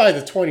think by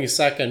the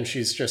 22nd,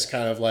 she's just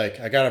kind of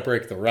like, I gotta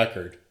break the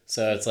record.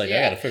 So it's like,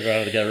 I gotta figure out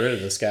how to get rid of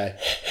this guy.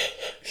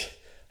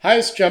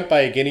 Highest jump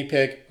by a guinea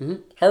pig. Mm-hmm.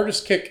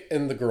 Hardest kick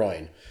in the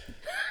groin.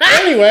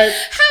 Anyway.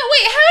 How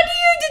do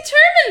you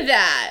determine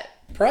that?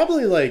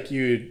 Probably like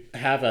you'd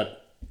have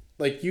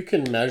you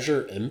can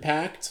measure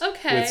impact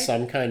with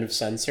some kind of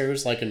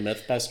sensors, like in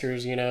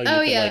Mythbusters, you know? You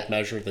can like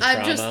measure the trauma.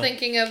 I'm just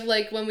thinking of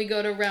like when we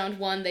go to round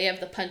 1, they have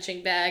the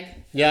punching bag.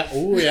 Yeah,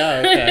 ooh, yeah,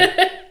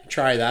 okay.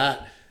 Try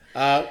that.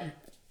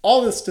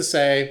 All this to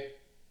say,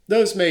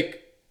 those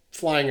make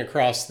flying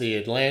across the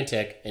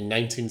Atlantic in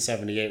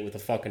 1978 with a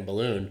fucking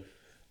balloon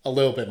a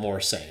little bit more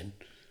sane.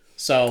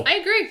 So I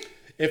agree.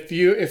 If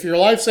your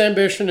life's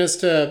ambition is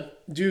to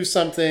do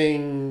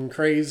something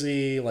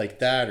crazy like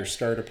that or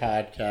start a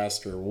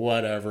podcast or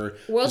whatever,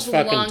 world's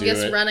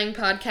longest running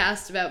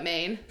podcast about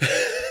Maine.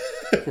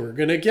 We're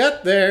gonna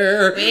get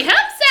there. We hope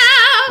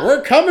so.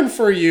 We're coming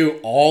for you.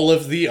 All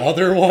of the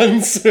other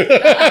ones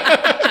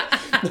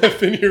have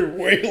been here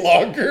way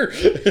longer.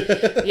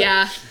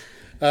 Yeah.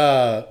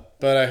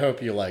 But I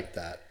hope you like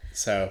that.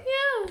 So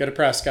go to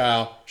Presque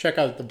Isle, check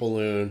out the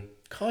balloon,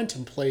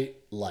 contemplate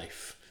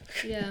life.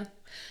 Yeah.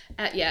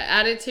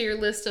 Add it to your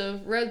list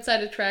of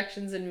roadside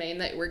attractions in Maine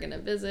that we're going to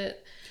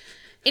visit,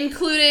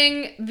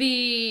 including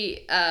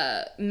the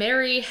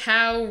Mary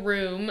Howe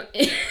room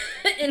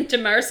in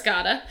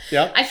Damariscotta.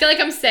 Yeah. I feel like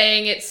I'm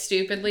saying it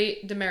stupidly.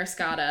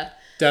 Damariscotta.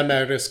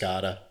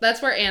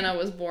 That's where Anna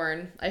was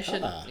born. I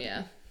should,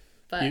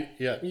 But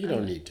you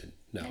don't need to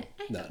know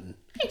nothing.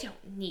 I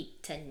don't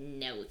need to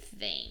know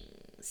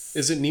things.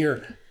 Is it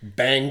near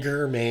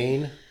Bangor,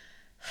 Maine?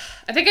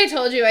 I think I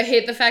told you I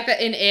hate the fact that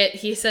in it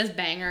he says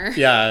banger.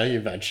 Yeah, you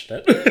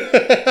mentioned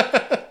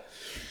it.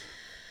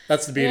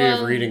 That's the beauty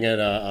of reading it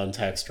on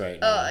text right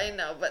now. Oh, I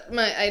know, but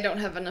I don't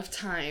have enough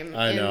time.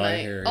 I know, I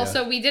hear you.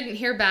 Also, we didn't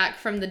hear back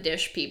from the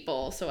Dish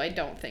people, so I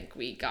don't think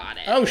we got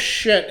it. Oh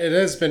shit, it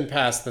has been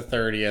past the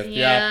 30th.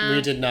 Yeah,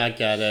 we did not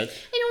get it.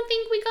 I don't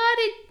think we got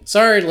it.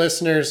 Sorry,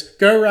 listeners.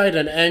 Go write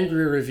an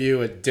angry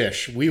review at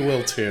Dish. We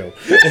will too.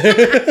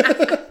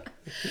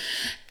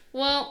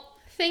 Well,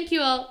 thank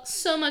you all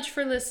so much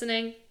for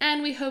listening,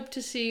 and we hope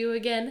to see you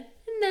again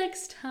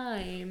next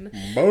time.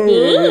 Bye.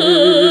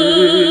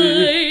 Bye.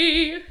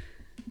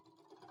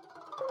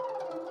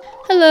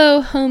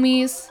 Hello,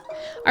 homies.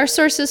 Our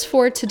sources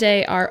for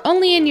today are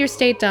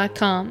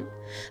onlyinyourstate.com,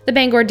 the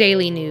Bangor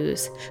Daily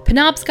News,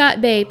 Penobscot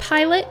Bay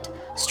Pilot,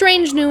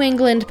 Strange New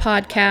England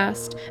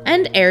Podcast,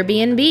 and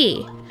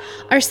Airbnb.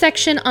 Our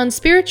section on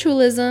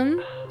spiritualism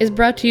is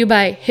brought to you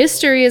by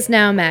History Is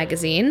Now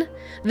magazine,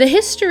 the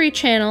History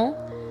Channel,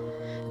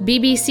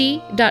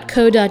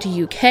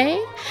 bbc.co.uk,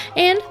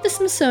 and the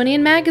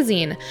Smithsonian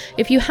Magazine.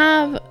 If you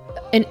have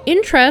an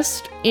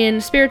interest in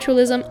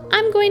spiritualism,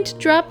 I'm going to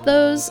drop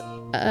those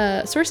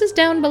sources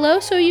down below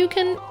so you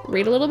can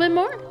read a little bit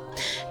more.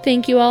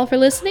 Thank you all for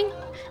listening,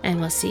 and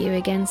we'll see you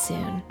again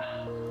soon.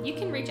 You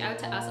can reach out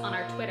to us on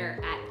our Twitter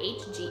at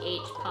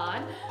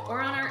HGHPod or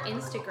on our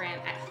Instagram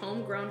at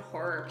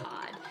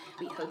HomegrownHorrorPod.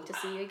 We hope to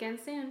see you again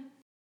soon.